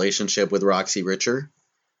had a relationship with Roxy Richer.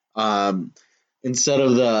 Instead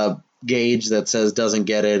of the gauge that says doesn't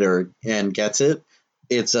get it and gets it,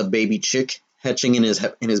 it's a baby chick hatching in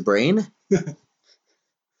his brain.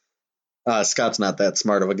 Scott's not that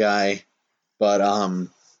smart of a guy, but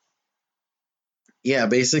yeah,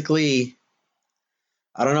 basically,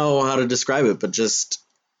 I don't know how to describe it, but just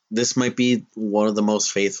this might be one of the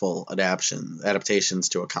most faithful adaptations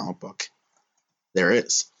to a comic book there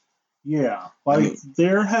is. Yeah,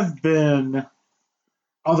 there have been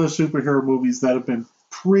other superhero movies that have been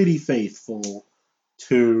pretty faithful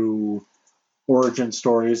to origin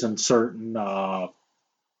stories and certain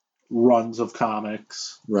runs of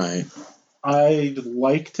comics. Right. I'd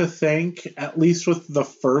like to think, at least with the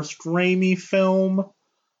first Raimi film,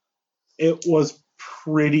 it was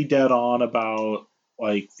pretty dead on about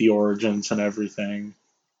the origins and everything.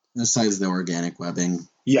 Besides the organic webbing.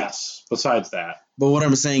 Yes, besides that. But what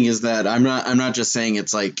I'm saying is that I'm not just saying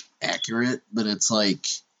it's accurate, but it's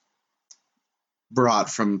brought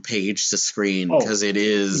from page to screen, Oh, because it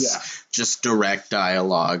is yeah. just direct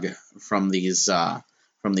dialogue from these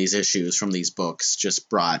issues, from these books, just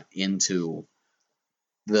brought into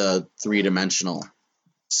the three-dimensional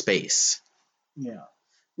space. Yeah.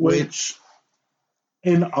 Which,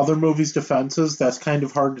 in other movies' defenses, that's kind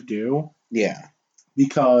of hard to do. Yeah.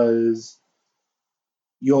 Because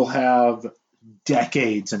you'll have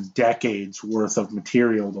decades and decades worth of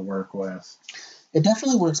material to work with. It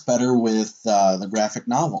definitely works better with the graphic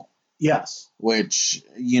novel. Yes. Which,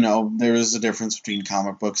 there is a difference between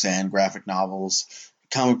comic books and graphic novels.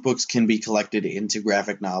 Comic books can be collected into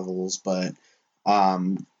graphic novels, but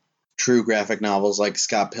true graphic novels like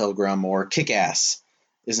Scott Pilgrim or Kick-Ass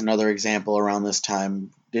is another example around this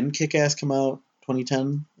time. Didn't Kick-Ass come out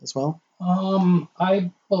 2010 as well?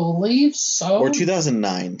 I believe so. Or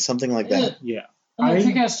 2009, something like that. Yeah. I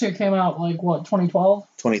think Kick-Ass 2 came out, 2012?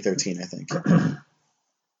 2013, I think.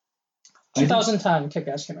 2010,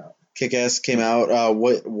 Kick-Ass came out. Kick-Ass came out,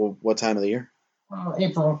 what time of the year?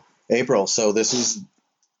 April. April, so this is...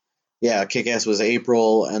 Yeah, Kick-Ass was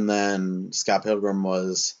April, and then Scott Pilgrim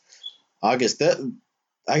was August.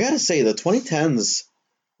 I gotta say, the 2010s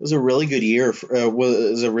was a really good year.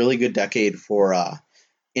 Was a really good decade for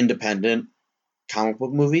independent comic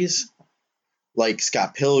book movies, like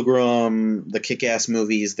Scott Pilgrim, the Kick-Ass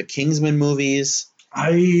movies, the Kingsman movies.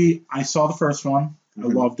 I saw the first one. Mm-hmm.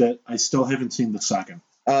 I loved it. I still haven't seen the second.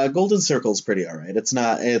 Golden Circle's pretty alright. It's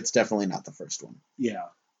definitely not the first one. Yeah.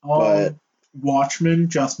 But Watchmen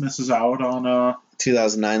just misses out on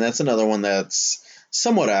 2009. That's another one that's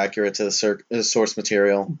somewhat accurate to the source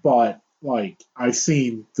material. But I've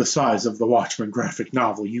seen the size of the Watchmen graphic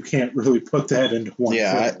novel. You can't really put that into one.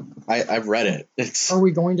 Yeah, film. I've read it. Are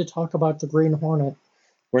we going to talk about the Green Hornet?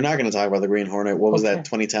 We're not going to talk about the Green Hornet. What was that?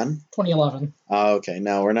 2010? 2011. Oh, okay.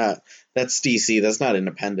 No, we're not. That's DC. That's not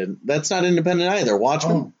independent. That's not independent either.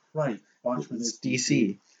 Watchmen. Oh, right. Watchmen It's is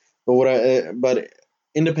DC. But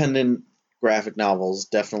independent graphic novels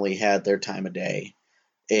definitely had their time of day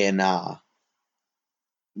in the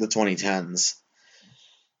 2010s.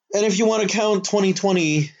 And if you want to count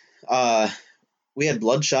 2020, we had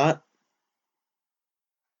Bloodshot.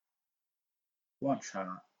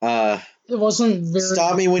 Bloodshot. It wasn't very...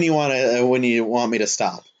 Stop me when you want me to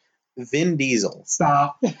stop. Vin Diesel.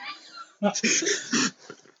 Stop.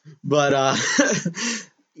 But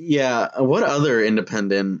yeah, what other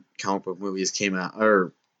independent comic book movies came out,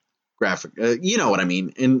 or graphic? You know what I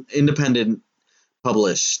mean. Independent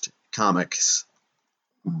published comics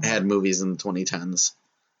had movies in the 2010s.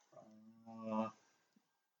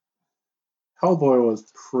 Hellboy was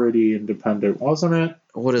pretty independent, wasn't it?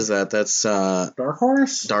 What is that? That's Dark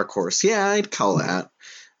Horse? Dark Horse. Yeah, I'd call that.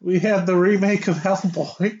 We had the remake of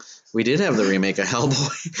Hellboy. We did have the remake of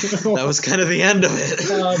Hellboy. That was kind of the end of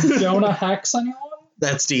it. Jonah Hex, anyone?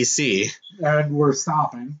 That's DC. And we're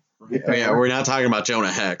stopping. Right there. Yeah, we're not talking about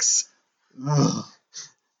Jonah Hex. Ugh.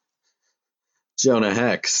 Jonah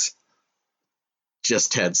Hex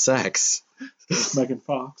just had sex. Megan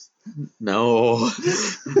Fox. No.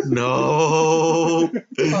 No. But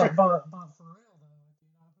for real, though, do you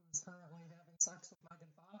know who's currently having sex with Megan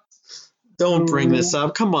Fox? Don't bring this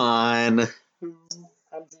up. Come on.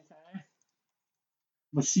 MGK?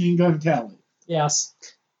 Machine Gun Kelly. Yes.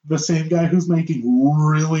 The same guy who's making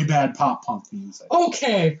really bad pop punk music.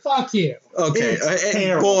 Okay, fuck you. Okay, It's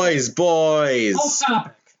terrible. boys. Off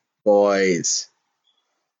topic. Boys.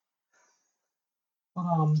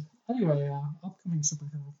 Anyway, upcoming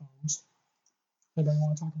superhero films. Anybody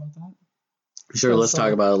want to talk about that? Sure, let's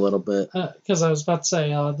talk about it a little bit. Because I was about to say,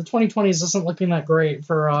 the 2020s isn't looking that great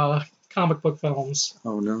for comic book films.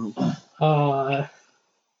 Oh, no. I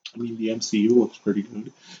mean, the MCU looks pretty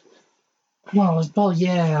good. Well,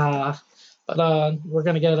 yeah. But we're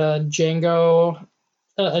going to get a Django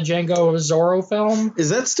Zorro film. Is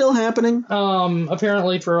that still happening?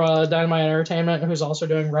 Apparently for Dynamite Entertainment, who's also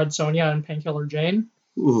doing Red Sonja and Painkiller Jane.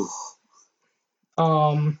 Ooh.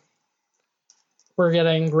 We're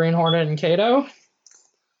getting Green Hornet and Kato.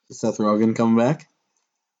 Is Seth Rogen coming back?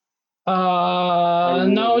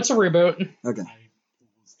 No, it's a reboot. Okay.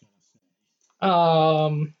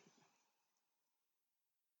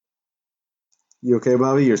 You okay,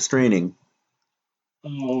 Bobby? You're straining.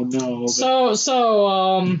 Oh, no.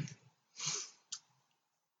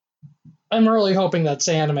 I'm really hoping that's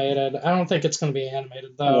animated. I don't think it's going to be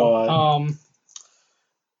animated, though. What?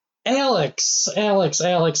 Alex,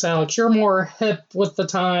 you're more hip with the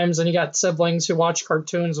times, and you got siblings who watch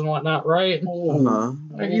cartoons and whatnot, right? Uh-huh.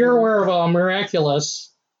 You're aware of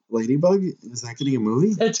Miraculous. Ladybug? Is that getting a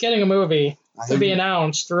movie? It's getting a movie to be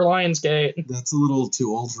announced through Lionsgate. That's a little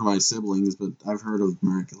too old for my siblings, but I've heard of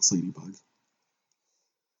Miraculous Ladybug.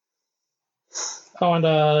 going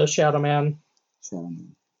to Shadow Man.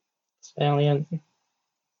 Shadow-Man. Valiant.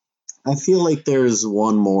 I feel like there's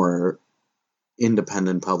one more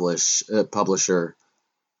independent publisher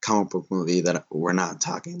comic book movie that we're not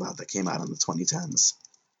talking about that came out in the 2010s.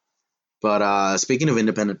 But speaking of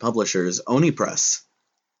independent publishers, Oni Press,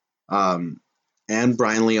 and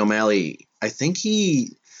Brian Lee O'Malley, I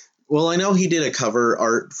know he did a cover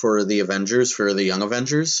art for the Avengers, for the Young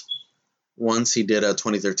Avengers. Once he did a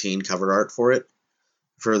 2013 cover art for it,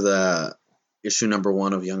 for the issue number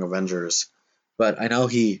 1 of Young Avengers. But I know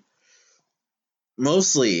he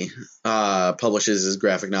mostly publishes his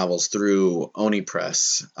graphic novels through Oni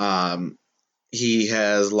Press. He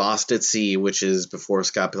has Lost at Sea, which is before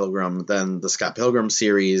Scott Pilgrim, then the Scott Pilgrim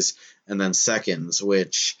series, and then Seconds,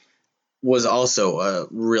 which was also a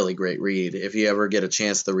really great read. If you ever get a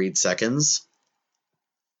chance to read Seconds,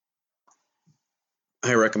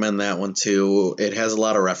 I recommend that one too. It has a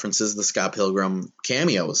lot of references to Scott Pilgrim,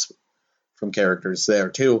 cameos from characters there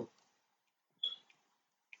too.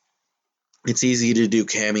 It's easy to do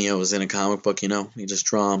cameos in a comic book, you just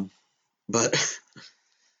draw them. But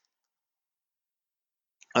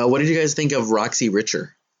what did you guys think of Roxy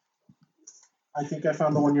Richer? I think I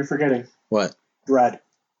found the one you're forgetting. What? Dread.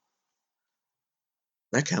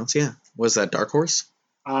 That counts, yeah. Was that Dark Horse?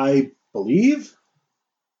 I believe.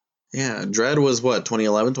 Yeah, Dread was what,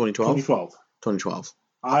 2011, 2012? 2012. 2012.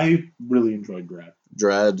 I really enjoyed Dread.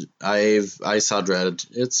 Dread, I saw Dread.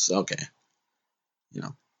 It's okay.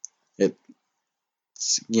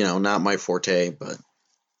 It's, not my forte, but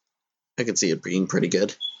I could see it being pretty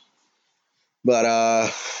good.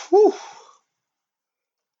 But, whew.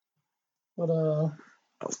 But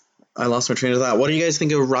I lost my train of thought. What do you guys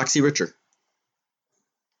think of Roxy Richer?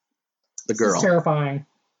 The girl. It's terrifying.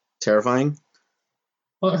 Terrifying?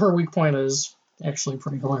 But her weak point is actually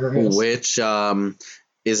pretty hilarious. Which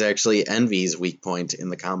is actually Envy's weak point in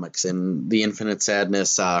the comics. In The Infinite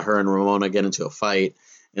Sadness, her and Ramona get into a fight,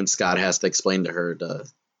 and Scott has to explain to her to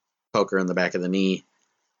poke her in the back of the knee.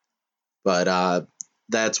 But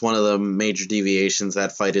that's one of the major deviations.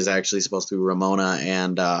 That fight is actually supposed to be Ramona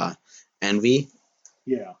and Envy.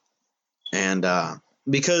 Yeah. And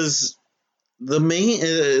because the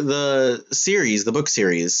book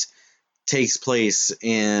series, takes place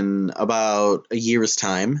in about a year's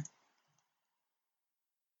time,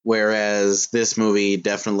 whereas this movie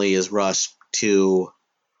definitely is rushed to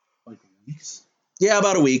Like weeks? Yeah,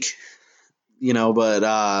 about a week.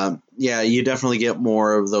 But you definitely get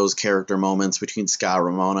more of those character moments between Scott,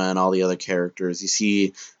 Ramona, and all the other characters. You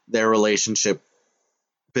see their relationship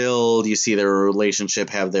build, you see their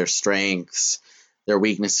relationship have their strengths, their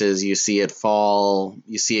weaknesses, you see it fall,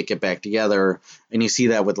 you see it get back together, and you see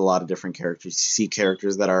that with a lot of different characters. You see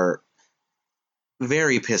characters that are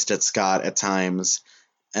very pissed at Scott at times,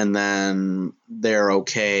 and then they're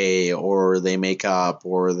okay, or they make up,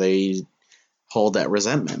 or they hold that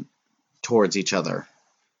resentment towards each other.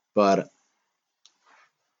 But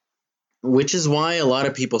which is why a lot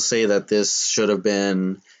of people say that this should have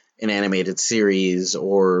been an animated series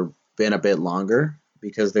or been a bit longer,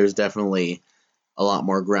 because there's definitely a lot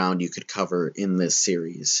more ground you could cover in this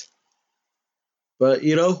series. But,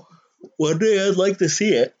 one day I'd like to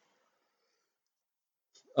see it.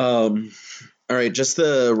 All right, just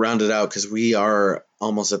to round it out, because we are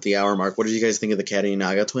almost at the hour mark, what did you guys think of the Cady and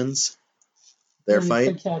Naga twins? Their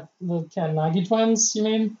fight? The Katanagi twins, you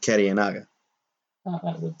mean? Cady and Naga.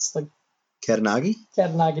 It's the Katanagi?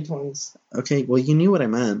 Katanagi twins. Okay, well, you knew what I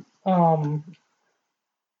meant. Like,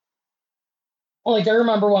 I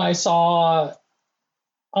remember when I saw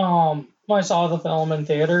the film in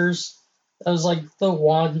theaters, that was like the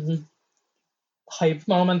one hype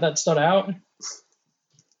moment that stood out.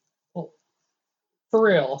 Well, for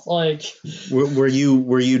real, like. Were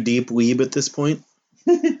you deep weeb at this point?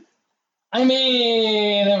 I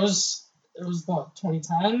mean, it was what,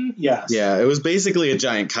 2010? Yes. Yeah, it was basically a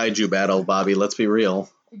giant kaiju battle, Bobby. Let's be real.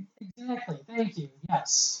 Exactly. Thank you.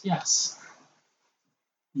 Yes.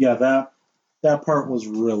 Yeah, that part was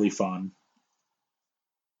really fun.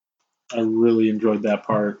 I really enjoyed that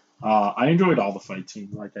part. I enjoyed all the fight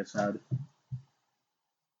scenes, like I said.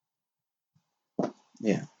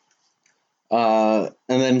 Yeah. And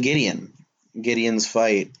then Gideon's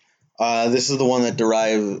fight. This is the one that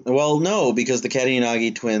derived... Well, no, because the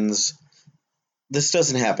Katanagi twins... This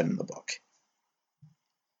doesn't happen in the book.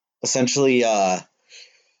 Essentially,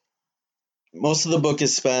 most of the book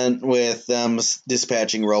is spent with them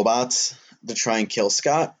dispatching robots to try and kill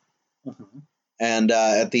Scott. Mm-hmm. And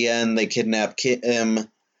at the end, they kidnap him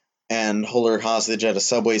and hold her hostage at a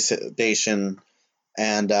subway station,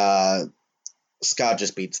 and Scott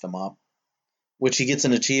just beats them up, which he gets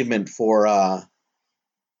an achievement for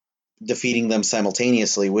defeating them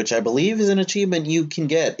simultaneously, which I believe is an achievement you can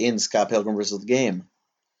get in Scott Pilgrim versus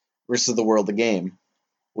the World the Game,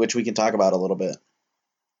 which we can talk about a little bit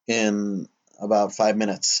in about 5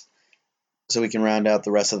 minutes, so we can round out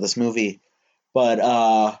the rest of this movie.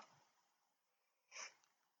 But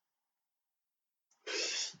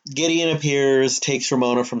Gideon appears, takes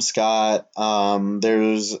Ramona from Scott.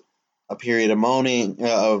 There's a period of mourning.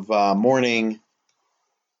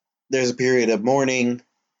 There's a period of mourning,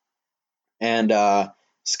 and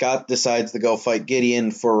Scott decides to go fight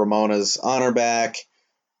Gideon for Ramona's honor back.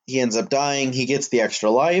 He ends up dying. He gets the extra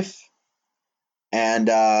life, and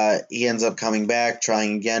he ends up coming back,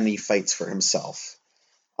 trying again. He fights for himself.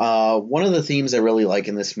 One of the themes I really like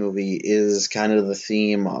in this movie is kind of the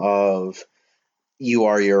theme of you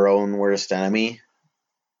are your own worst enemy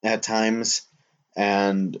at times.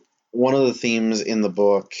 And one of the themes in the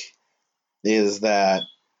book is that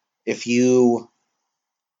if you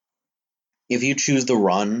choose to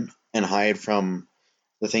run and hide from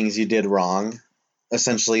the things you did wrong,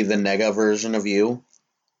 essentially the nega version of you're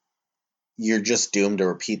just doomed to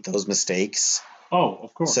repeat those mistakes. Oh,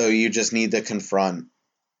 of course. So you just need to confront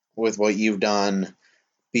with what you've done,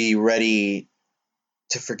 be ready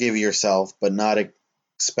to forgive yourself, but not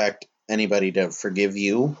expect anybody to forgive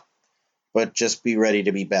you, but just be ready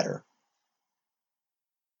to be better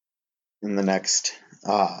in the next.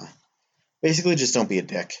 Basically, just don't be a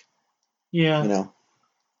dick. Yeah. You know?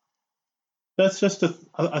 That's just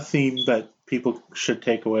a theme that people should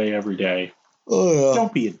take away every day.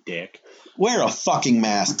 Don't be a dick. Wear a fucking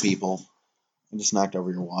mask, people. I just knocked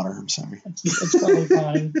over your water. I'm sorry. It's probably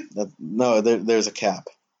fine. No, there's a cap.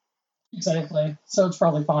 Exactly. So it's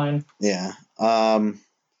probably fine. Yeah.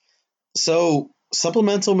 So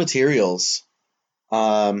supplemental materials.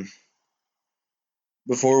 Before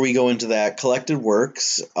we go into that, Collected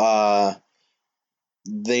Works.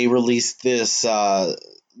 They released this.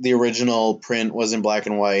 The original print was in black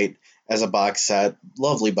and white as a box set.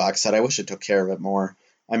 Lovely box set. I wish it took care of it more.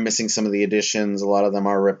 I'm missing some of the editions. A lot of them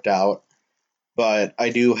are ripped out. But I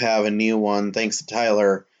do have a new one, thanks to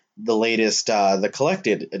Tyler, the latest, the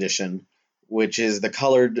collected edition, which is the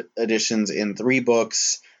colored editions in 3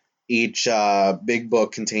 books, each big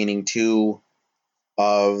book containing 2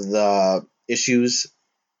 of the issues.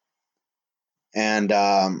 And,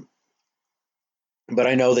 but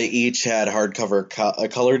I know they each had hardcover a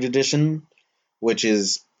colored edition, which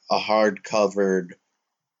is a hardcovered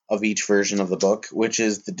of each version of the book, which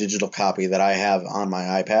is the digital copy that I have on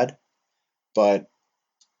my iPad. But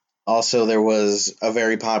also there was a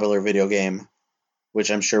very popular video game,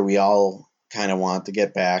 which I'm sure we all kind of want to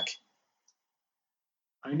get back.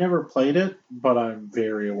 I never played it, but I'm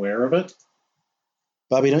very aware of it.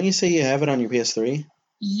 Bobby, don't you say you have it on your PS3?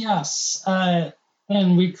 Yes.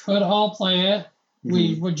 And we could all play it. Mm-hmm.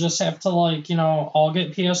 We would just have to, all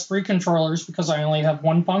get PS3 controllers because I only have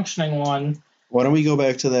one functioning one. Why don't we go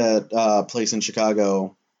back to that place in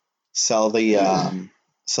Chicago, sell the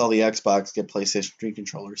Xbox, get PlayStation 3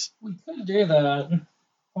 controllers? We could do that.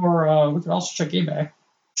 Or we could also check eBay.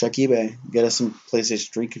 Check eBay. Get us some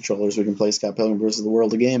PlayStation 3 controllers. We can play Scott Pilgrim vs. the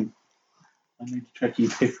World, the game. I need to check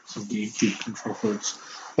eBay for some GameCube controllers.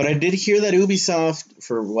 But I did hear that Ubisoft,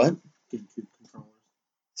 for what? GameCube controllers.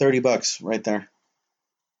 $30 right there.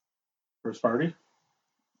 First party?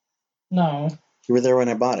 No. You were there when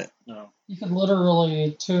I bought it. No. You could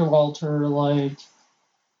literally, too, alter, the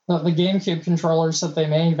GameCube controllers that they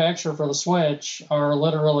manufacture for the Switch are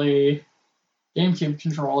literally GameCube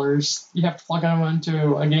controllers. You have to plug them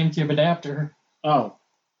into a GameCube adapter. Oh.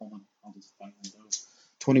 Hold on. I'll just find one of those.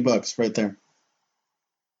 $20 right there.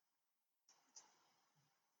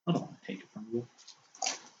 I don't want to take it from you.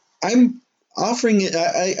 I'm offering it.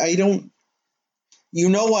 I don't. You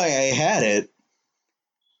know why I had it.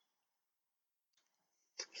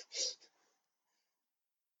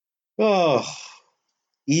 Oh,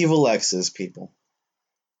 evil exes, people.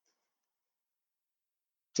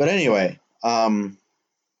 But anyway, that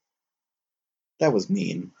was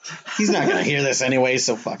mean. He's not gonna hear this anyway,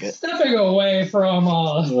 so fuck it. Stepping away from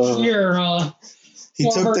your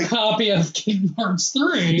former copy of Kingdom Hearts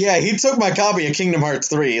 3. Yeah, he took my copy of Kingdom Hearts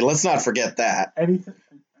 3. Let's not forget that. Anything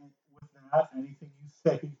you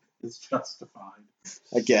say is justified.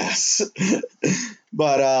 I guess.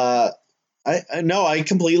 But I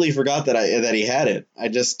completely forgot that he had it. I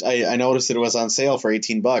noticed that it was on sale for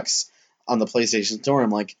 $18 on the PlayStation Store. I'm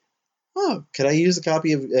like, oh, could I use a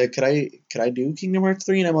copy of could I do Kingdom Hearts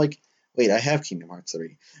 3? And I'm like, wait, I have Kingdom Hearts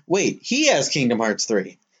 3. Wait, he has Kingdom Hearts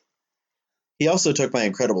 3. He also took my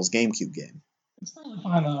Incredibles GameCube game. It's probably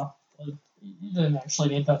fine though. You didn't actually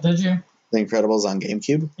need that, did you? The Incredibles on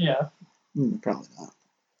GameCube? Yeah. Probably not.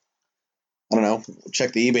 I don't know.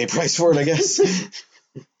 Check the eBay price for it, I guess.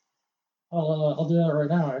 I'll do that right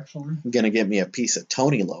now, actually. I'm gonna get me a piece of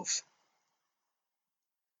Tony loaf.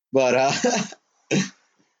 But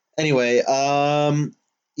anyway,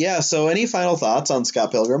 yeah. So, any final thoughts on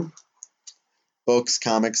Scott Pilgrim? Books,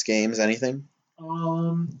 comics, games, anything?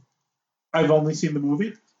 I've only seen the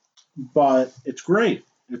movie, but it's great.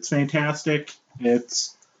 It's fantastic.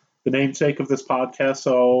 It's the namesake of this podcast,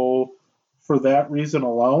 so for that reason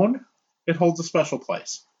alone, it holds a special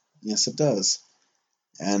place. Yes, it does.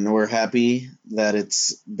 And we're happy that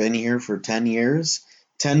it's been here for 10 years.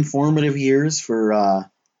 10 formative years for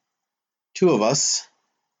two of us.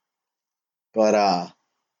 But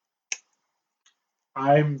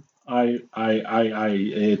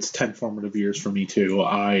it's 10 formative years for me too.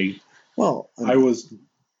 I was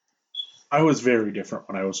very different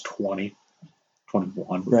when I was 20,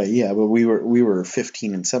 21. Right, yeah, but we were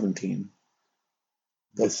 15 and 17.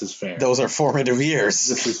 This is fair. Those are formative years.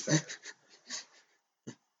 This is fair.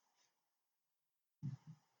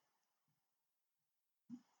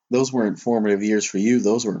 Those weren't formative years for you.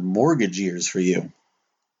 Those were mortgage years for you.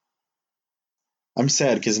 I'm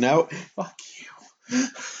sad because now... Fuck you.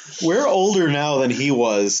 We're older now than he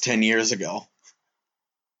was 10 years ago.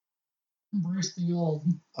 Embrace the old.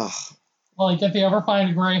 Ugh. Like, if you ever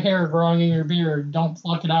find gray hair growing in your beard, don't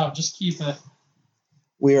pluck it out. Just keep it.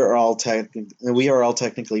 We are all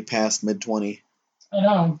technically past mid-20. I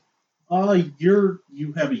know.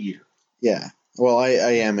 You have a year. Yeah. Well, I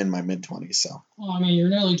am in my mid-20s, so. Well, I mean, you're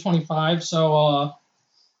nearly 25, so,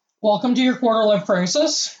 welcome to your quarter-life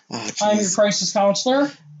crisis. Oh, I'm your crisis counselor.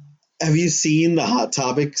 Have you seen the Hot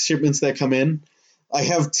Topic shipments that come in? I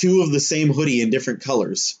have 2 of the same hoodie in different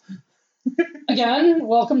colors. Again,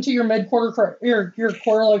 welcome to your your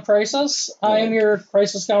quarter-life crisis. I am your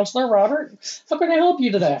crisis counselor, Robert. How can I help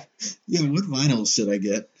you today? Yeah, what vinyls should I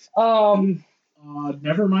get? Nevermind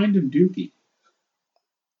and Dookie.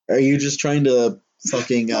 Are you just trying to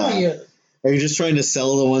fucking... Are you just trying to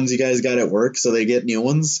sell the ones you guys got at work so they get new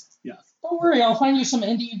ones? Yeah. Don't worry, I'll find you some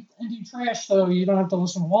indie trash, so you don't have to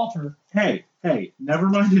listen to Walter. Hey,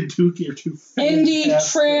 Nevermind and Dookie are too fantastic.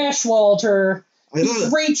 Indie trash, Walter.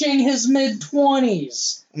 He's reaching his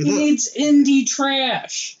mid-20s. He needs indie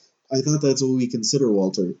trash. I thought that's what we consider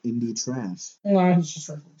Walter, indie trash. No, he's just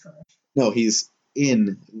regular trash. No, he's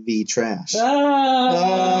in the trash.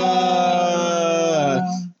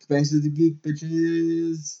 Thanks to the geek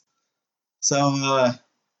bitches. So,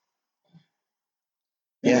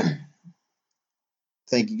 yeah.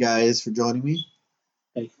 Thank you guys for joining me.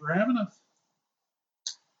 Thank you for having us.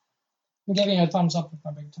 I'm giving you a thumbs up with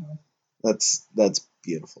my big toe. That's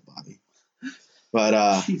beautiful, Bobby. But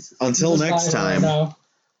until next time,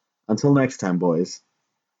 boys.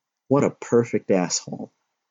 What a perfect asshole.